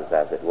glasses,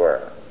 as it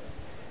were.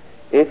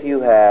 If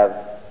you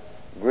have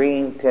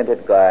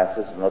green-tinted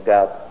glasses and look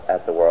out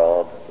at the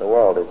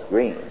world is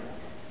green.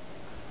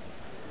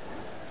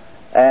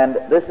 And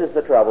this is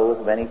the trouble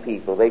with many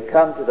people. They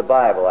come to the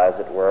Bible, as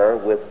it were,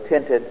 with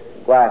tinted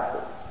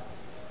glasses.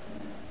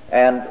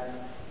 And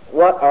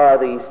what are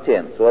these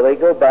tints? Well, they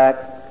go back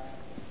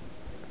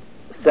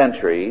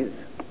centuries.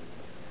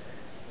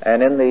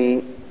 And in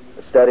the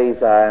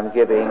studies I'm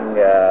giving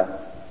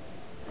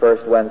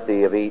first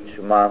Wednesday of each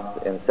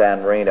month in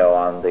San Marino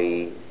on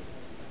the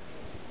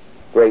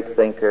great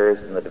thinkers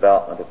and the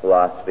development of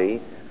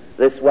philosophy,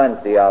 this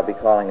Wednesday I'll be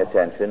calling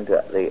attention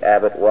to the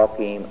Abbot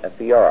Joachim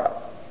Fiora,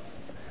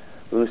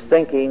 whose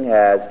thinking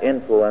has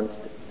influenced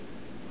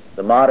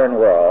the modern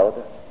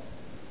world,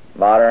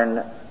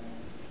 modern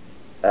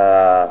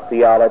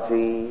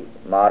theology,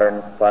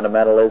 modern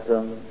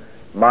fundamentalism,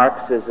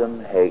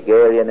 Marxism,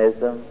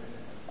 Hegelianism,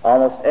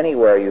 almost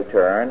anywhere you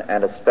turn,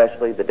 and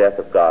especially the Death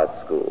of God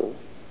school,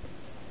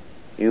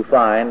 you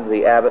find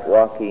the Abbot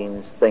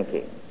Joachim's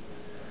thinking.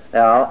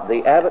 Now,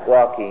 the Abbot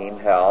Joachim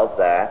held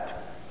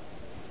that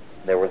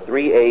there were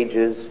 3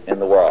 ages in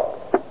the world.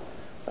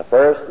 The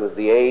first was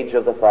the age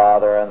of the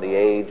Father and the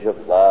age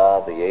of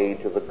law, the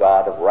age of the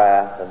God of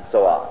wrath, and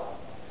so on.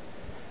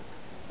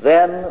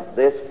 Then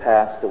this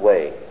passed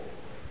away,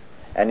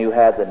 and you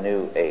had the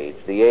new age,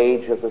 the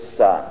age of the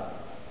Son,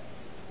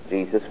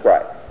 Jesus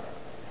Christ.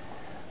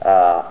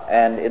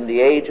 And in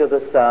the age of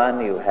the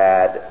Son, you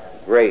had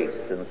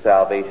grace and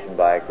salvation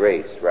by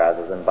grace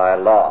rather than by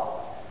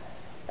law,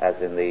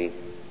 as in the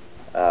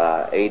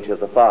age of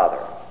the Father.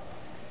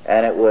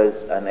 And it was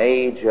an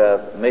age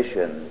of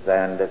missions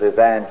and of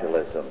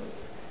evangelism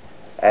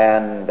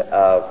and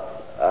of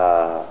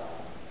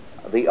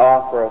the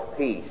offer of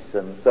peace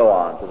and so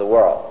on to the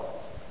world.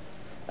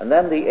 And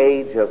then the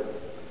age of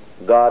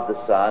God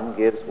the Son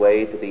gives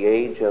way to the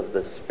age of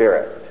the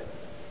Spirit.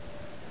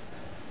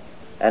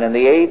 And in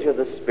the age of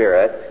the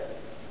Spirit,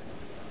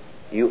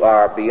 you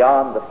are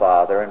beyond the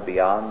Father and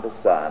beyond the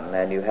Son,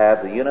 and you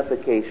have the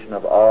unification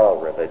of all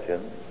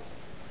religions.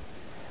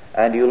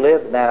 And you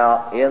live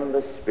now in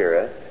the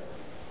Spirit,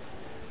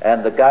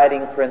 and the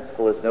guiding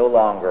principle is no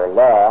longer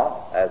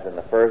law, as in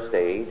the first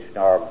age,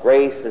 nor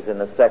grace as in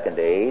the second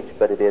age,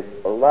 but it is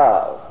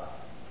love,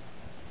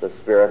 the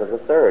Spirit of the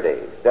third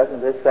age.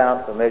 Doesn't this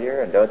sound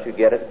familiar, and don't you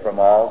get it from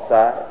all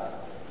sides?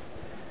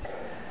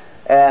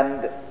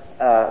 And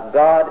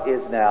God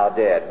is now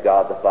dead,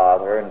 God the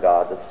Father and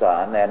God the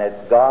Son, and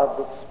it's God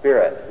the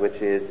Spirit which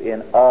is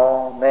in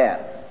all men.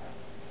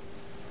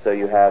 So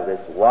you have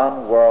this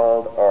one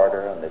world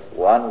order and this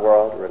one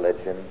world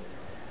religion,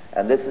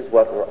 and this is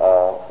what we're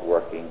all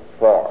working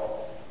for.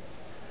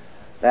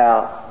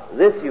 Now,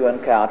 this you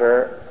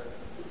encounter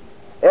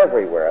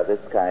everywhere, this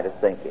kind of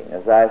thinking.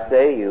 As I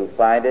say, you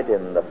find it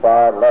in the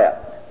far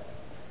left.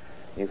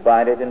 You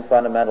find it in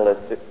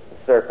fundamentalist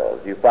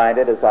circles. You find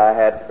it, as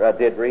I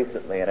did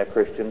recently, in a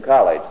Christian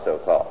college,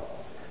 so-called.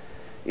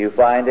 You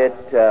find it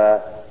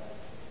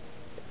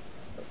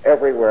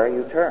everywhere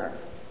you turn.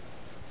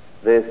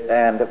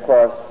 And of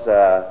course,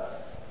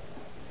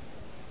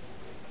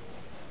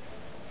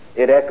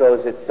 it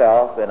echoes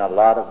itself in a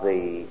lot of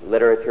the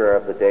literature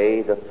of the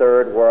day. The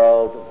third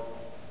world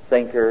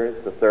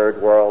thinkers, the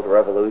third world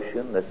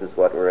revolution, this is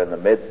what we're in the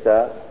midst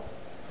of.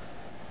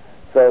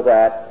 So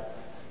that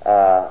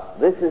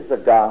this is the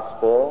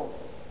gospel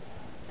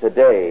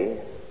today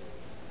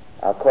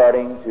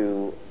according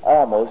to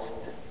almost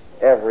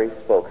every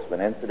spokesman.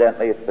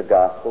 Incidentally, it's the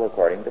gospel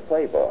according to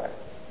Playboy.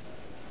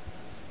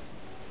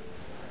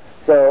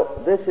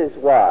 So this is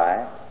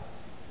why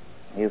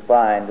you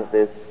find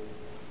this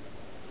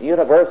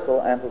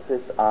universal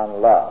emphasis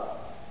on love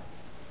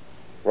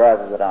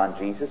rather than on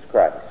Jesus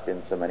Christ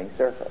in so many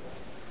circles.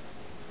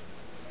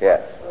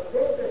 Yes? Well,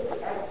 this is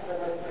the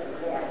explanation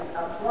then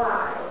of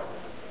why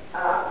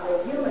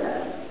the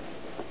humanists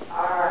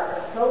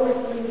are so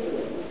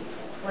misleading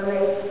when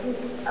they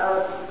speak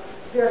of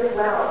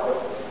spirituality.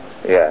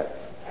 Yes.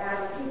 And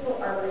people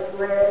are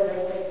misled and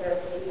they think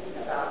they're speaking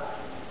about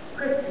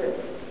Christian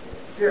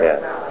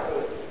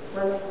spirituality,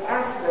 when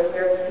actually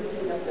they're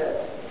speaking of the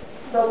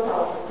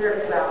so-called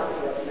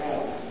spirituality of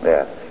man.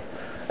 Yes.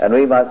 And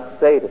we must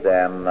say to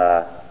them,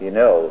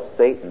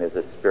 Satan is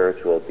a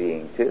spiritual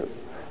being too.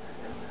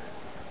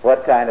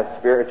 What kind of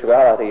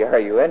spirituality are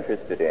you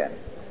interested in?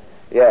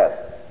 Yes.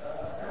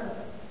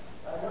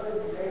 I know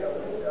you made a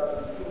link of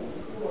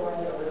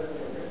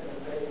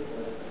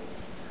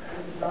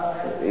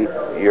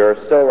premillennialism. You're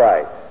so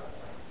right.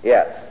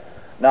 Yes.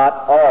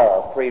 Not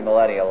all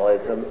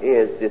premillennialism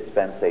is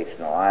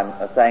dispensational.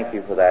 Thank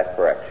you for that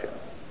correction.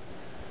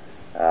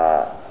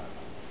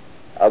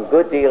 A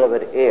good deal of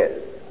it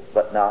is,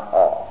 but not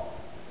all.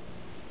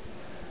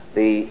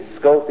 The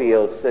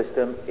Schofield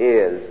system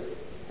is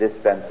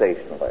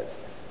dispensationalist,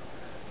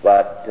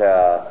 but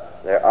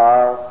there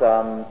are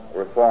some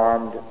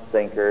Reformed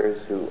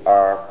thinkers who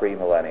are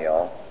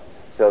premillennial,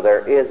 so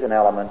there is an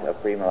element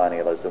of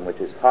premillennialism which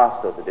is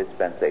hostile to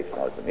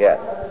dispensationalism. Yes?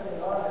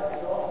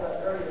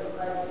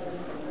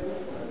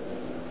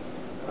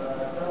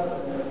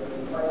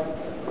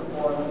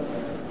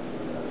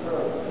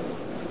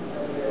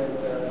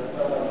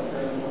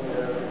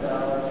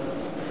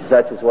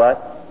 Such as what?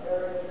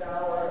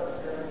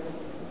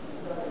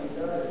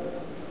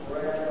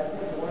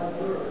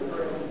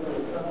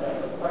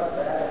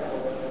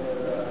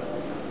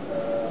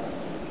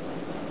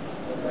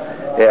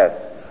 Yes.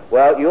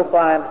 Well, you'll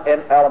find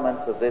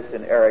elements of this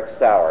in Eric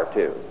Sauer,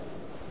 too.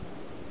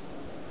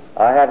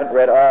 I haven't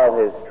read all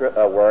his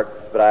works,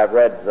 but I've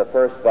read the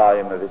first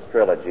volume of his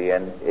trilogy,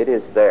 and it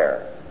is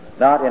there.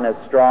 Not in as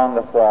strong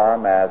a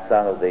form as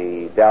some of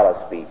the Dallas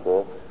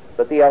people,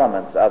 but the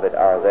elements of it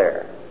are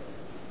there.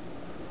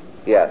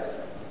 Yes.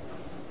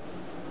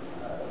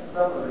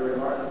 Some of the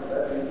remarks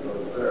that he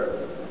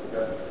observed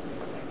that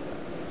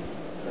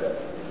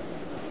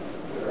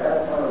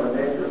perhaps one of the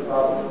major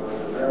problems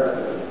with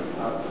America's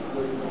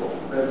constitutional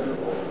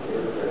principle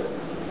is that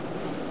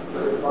the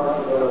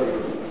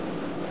responsibility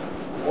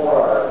for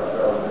our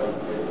government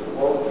is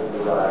supposed to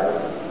derive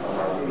from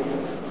our people.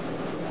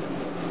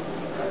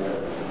 And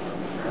that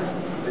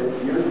this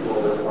useful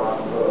responsibility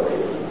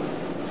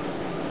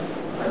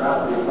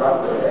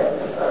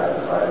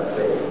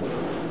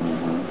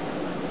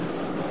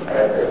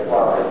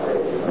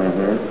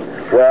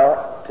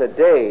Well,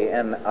 today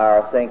in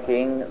our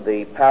thinking,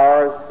 the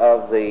powers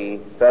of the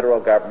federal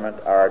government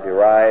are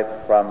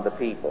derived from the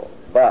people.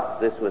 But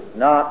this was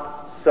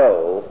not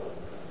so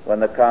when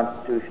the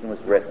Constitution was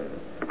written.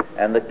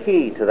 And the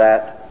key to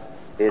that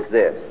is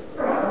this.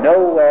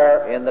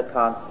 Nowhere in the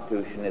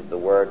Constitution is the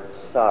word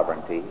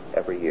sovereignty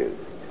ever used.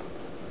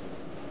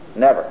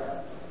 Never.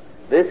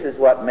 This is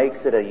what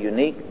makes it a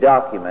unique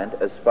document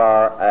as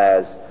far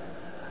as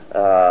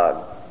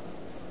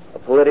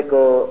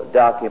political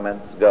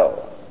documents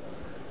go,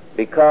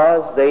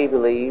 because they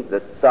believe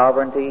that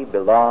sovereignty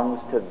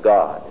belongs to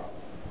God.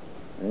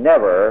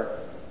 Never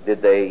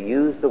did they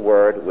use the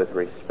word with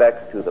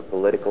respect to the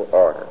political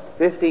order.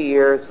 50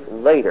 years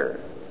later,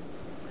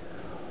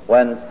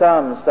 when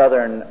some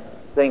Southern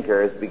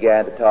thinkers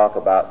began to talk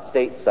about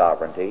state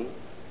sovereignty,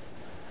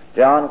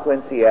 John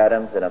Quincy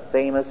Adams, in a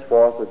famous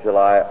 4th of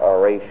July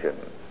oration,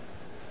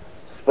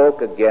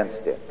 spoke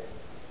against it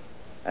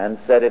and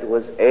said it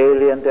was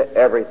alien to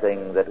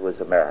everything that was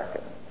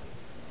American,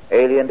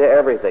 alien to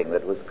everything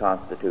that was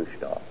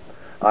constitutional.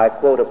 I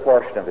quote a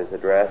portion of his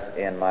address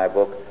in my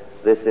book,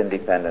 This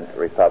Independent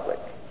Republic.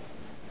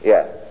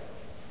 Yes.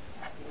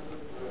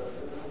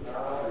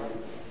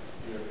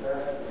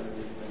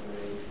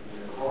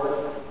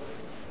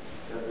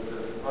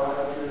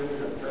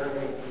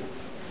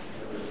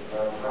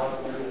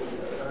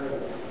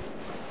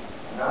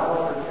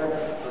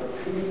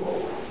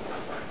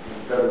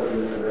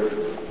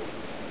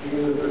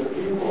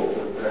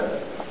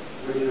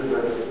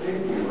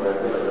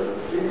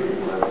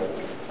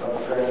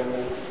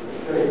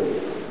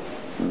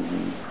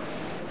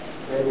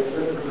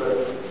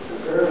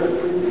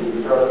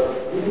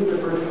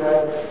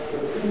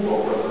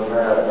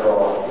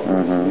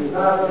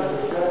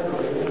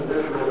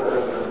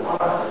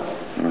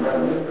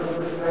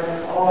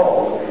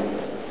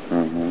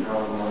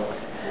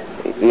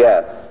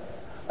 Yes.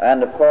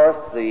 And of course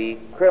the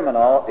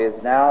criminal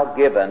is now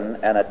given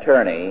an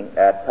attorney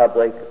at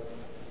public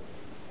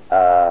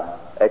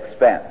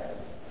expense.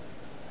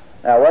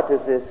 Now what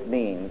does this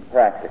mean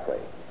practically?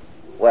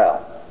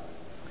 Well,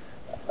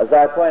 as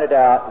I pointed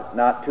out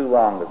not too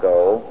long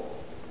ago,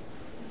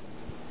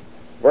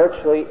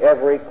 virtually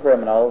every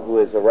criminal who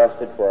is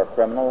arrested for a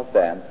criminal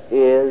offense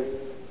is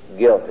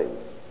guilty.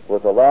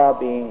 With the law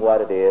being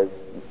what it is,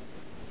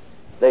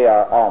 they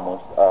are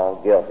almost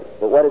all guilty.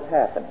 But what is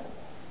happening?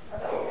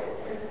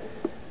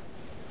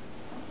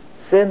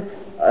 Since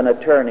an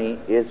attorney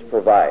is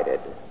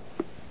provided,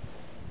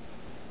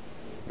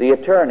 the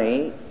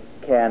attorney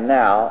can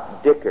now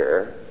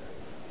dicker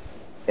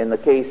in the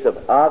case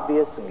of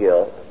obvious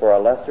guilt for a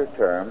lesser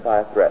term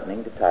by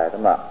threatening to tie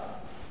them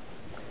up.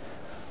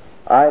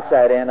 I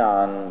sat in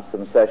on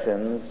some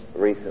sessions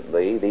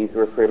recently. These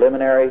were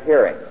preliminary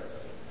hearings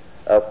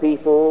of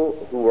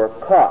people who were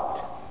caught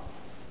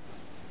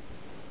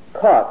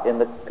in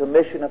the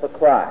commission of a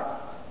crime.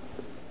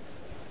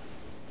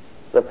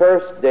 The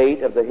first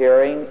date of the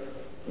hearing,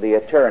 the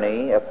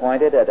attorney,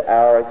 appointed at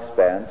our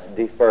expense,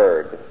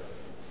 deferred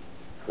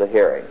the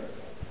hearing,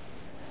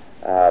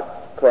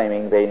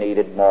 claiming they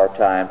needed more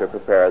time to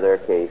prepare their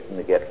case and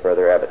to get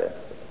further evidence.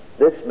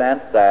 This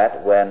meant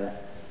that when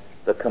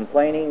the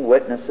complaining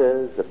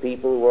witnesses, the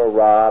people who were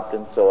robbed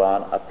and so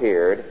on,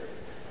 appeared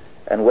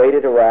and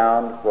waited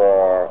around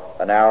for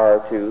an hour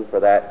or two for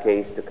that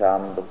case to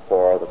come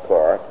before the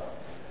court,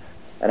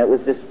 and it was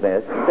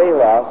dismissed, they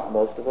lost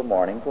most of the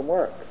morning from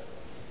work.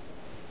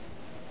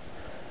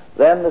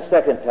 Then the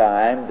second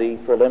time, the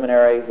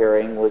preliminary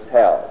hearing was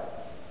held.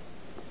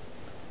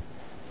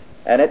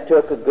 And it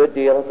took a good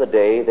deal of the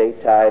day. They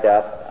tied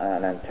up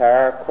an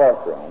entire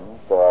courtroom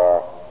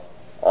for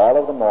all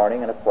of the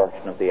morning and a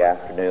portion of the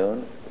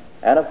afternoon.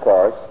 And of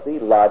course, the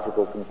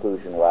logical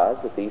conclusion was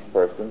that these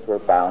persons were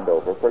bound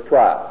over for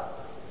trial.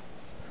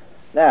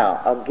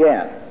 Now,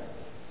 again,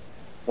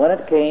 when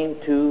it came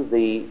to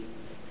the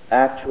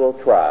actual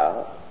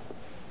trial,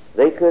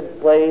 they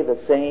could play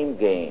the same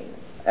game,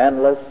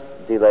 endless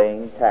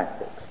delaying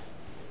tactics,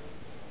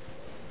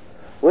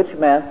 which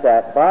meant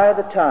that by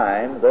the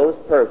time those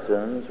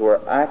persons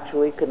were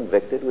actually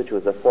convicted, which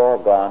was a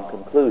foregone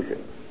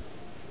conclusion,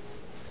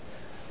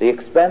 the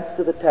expense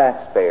to the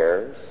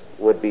taxpayers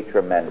would be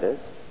tremendous,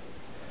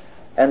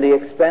 and the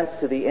expense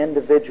to the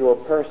individual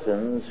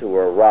persons who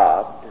were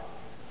robbed,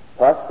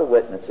 plus the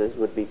witnesses,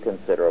 would be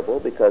considerable,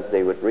 because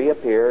they would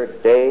reappear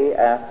day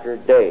after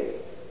day,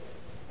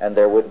 and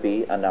there would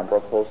be a number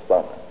of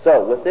postponements.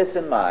 So, with this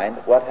in mind,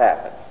 what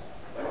happens?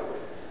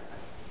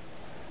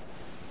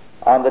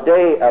 On the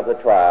day of the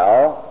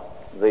trial,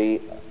 the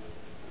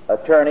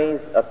attorneys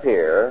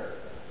appear,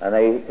 and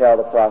they tell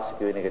the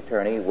prosecuting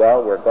attorney,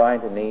 well, we're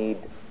going to need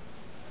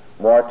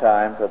more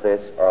time for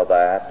this or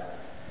that,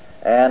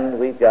 and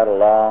we've got a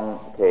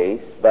long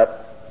case,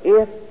 but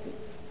if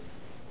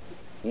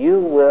you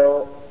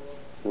will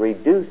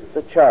reduce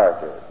the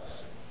charges,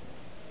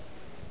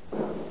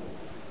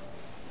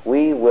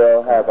 we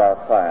will have our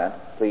client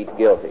plead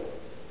guilty.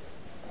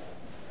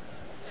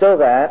 So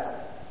that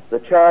the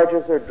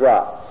charges are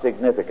dropped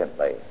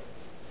significantly,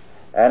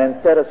 And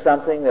instead of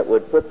something that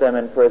would put them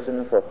in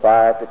prison for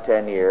 5 to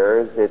 10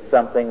 years, it's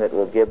something that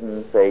will give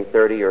them, say,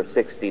 30 or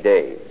 60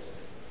 days.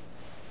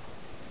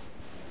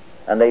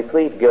 And they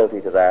plead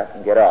guilty to that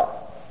and get off.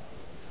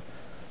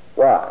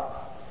 Why?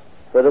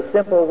 For the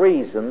simple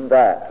reason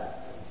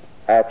that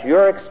at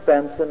your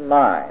expense and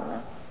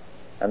mine,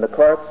 and the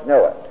courts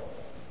know it,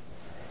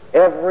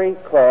 every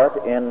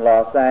court in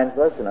Los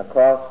Angeles and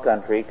across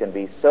country can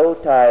be so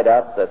tied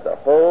up that the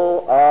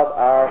whole of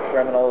our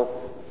criminal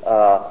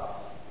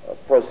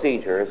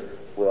procedures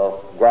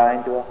will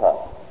grind to a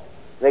halt.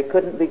 They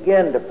couldn't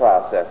begin to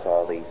process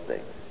all these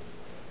things.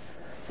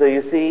 So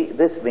you see,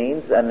 this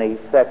means an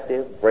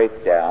effective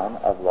breakdown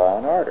of law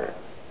and order.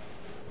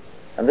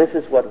 And this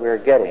is what we're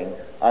getting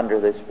under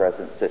this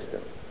present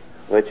system,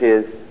 which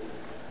is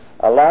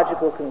a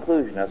logical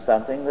conclusion of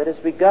something that has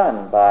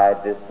begun by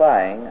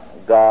defying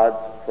God's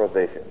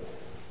provisions.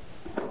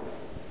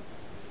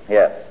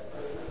 Yes.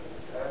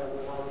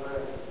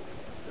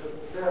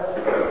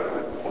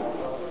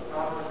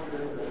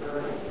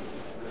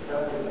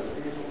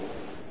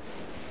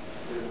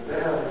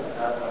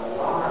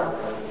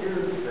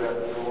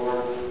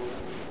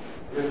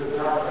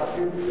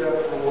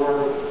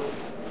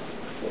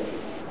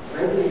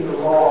 Making the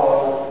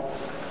law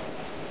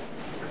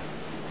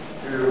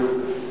to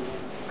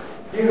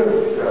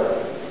give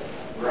justice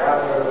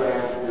rather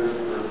than to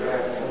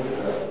prevent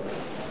injustice.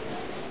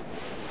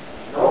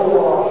 No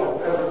law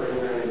should ever be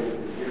made to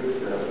give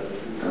justice,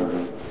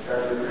 because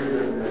as we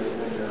read in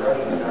the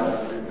Russian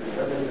Constitution,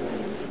 everything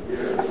is to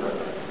give, but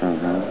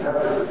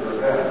never to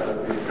prevent, but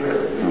to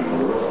give.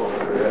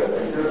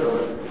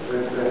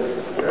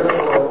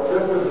 Therefore,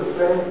 this is the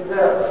same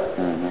step.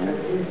 If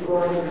he's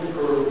going to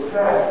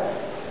protect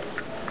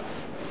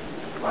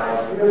by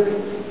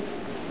giving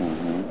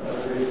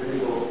these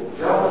people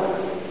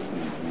justice,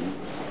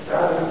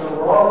 that is the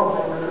wrong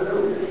thing to do.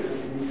 You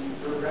should be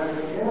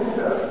preventing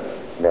injustice.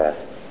 Yes.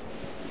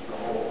 The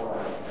whole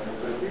time. And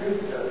it's a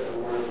huge step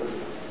towards it.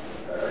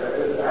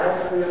 It's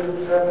actually a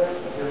step,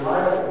 in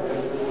my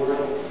opinion,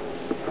 towards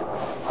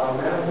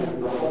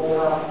amending the whole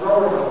time,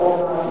 throwing the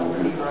whole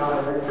Constitution out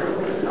and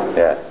regrouping it.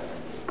 Yes.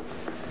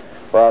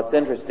 Well, it's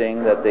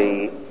interesting that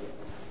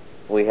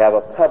we have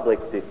a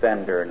public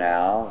defender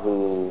now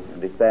who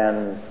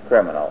defends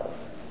criminals.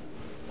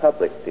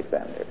 Public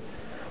defender.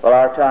 Well,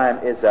 our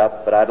time is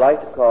up, but I'd like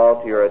to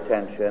call to your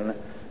attention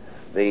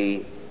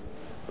the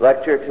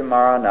lecture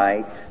tomorrow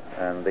night,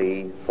 and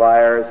the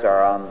flyers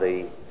are on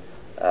the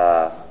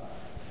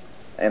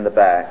in the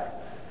back,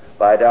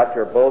 by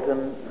Dr.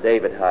 Bolton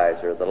David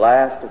Heiser, the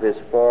last of his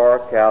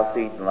 4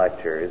 Chalcedon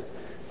lectures,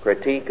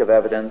 Critique of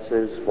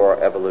Evidences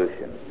for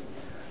Evolution.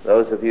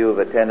 Those of you who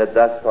have attended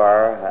thus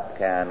far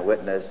can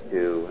witness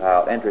to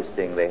how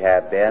interesting they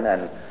have been,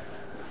 and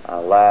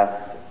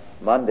last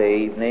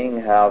Monday evening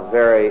how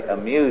very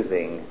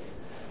amusing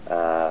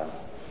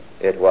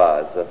it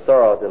was, a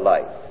thorough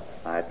delight.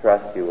 I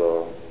trust you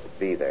will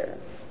be there.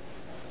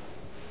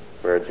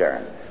 We're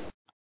adjourned.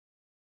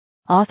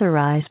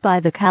 Authorized by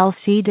the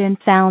Chalcedon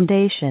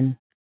Foundation.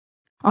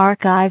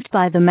 Archived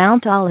by the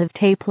Mount Olive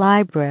Tape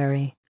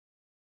Library.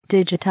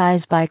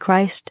 Digitized by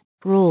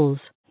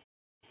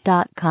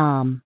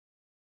ChristRules.com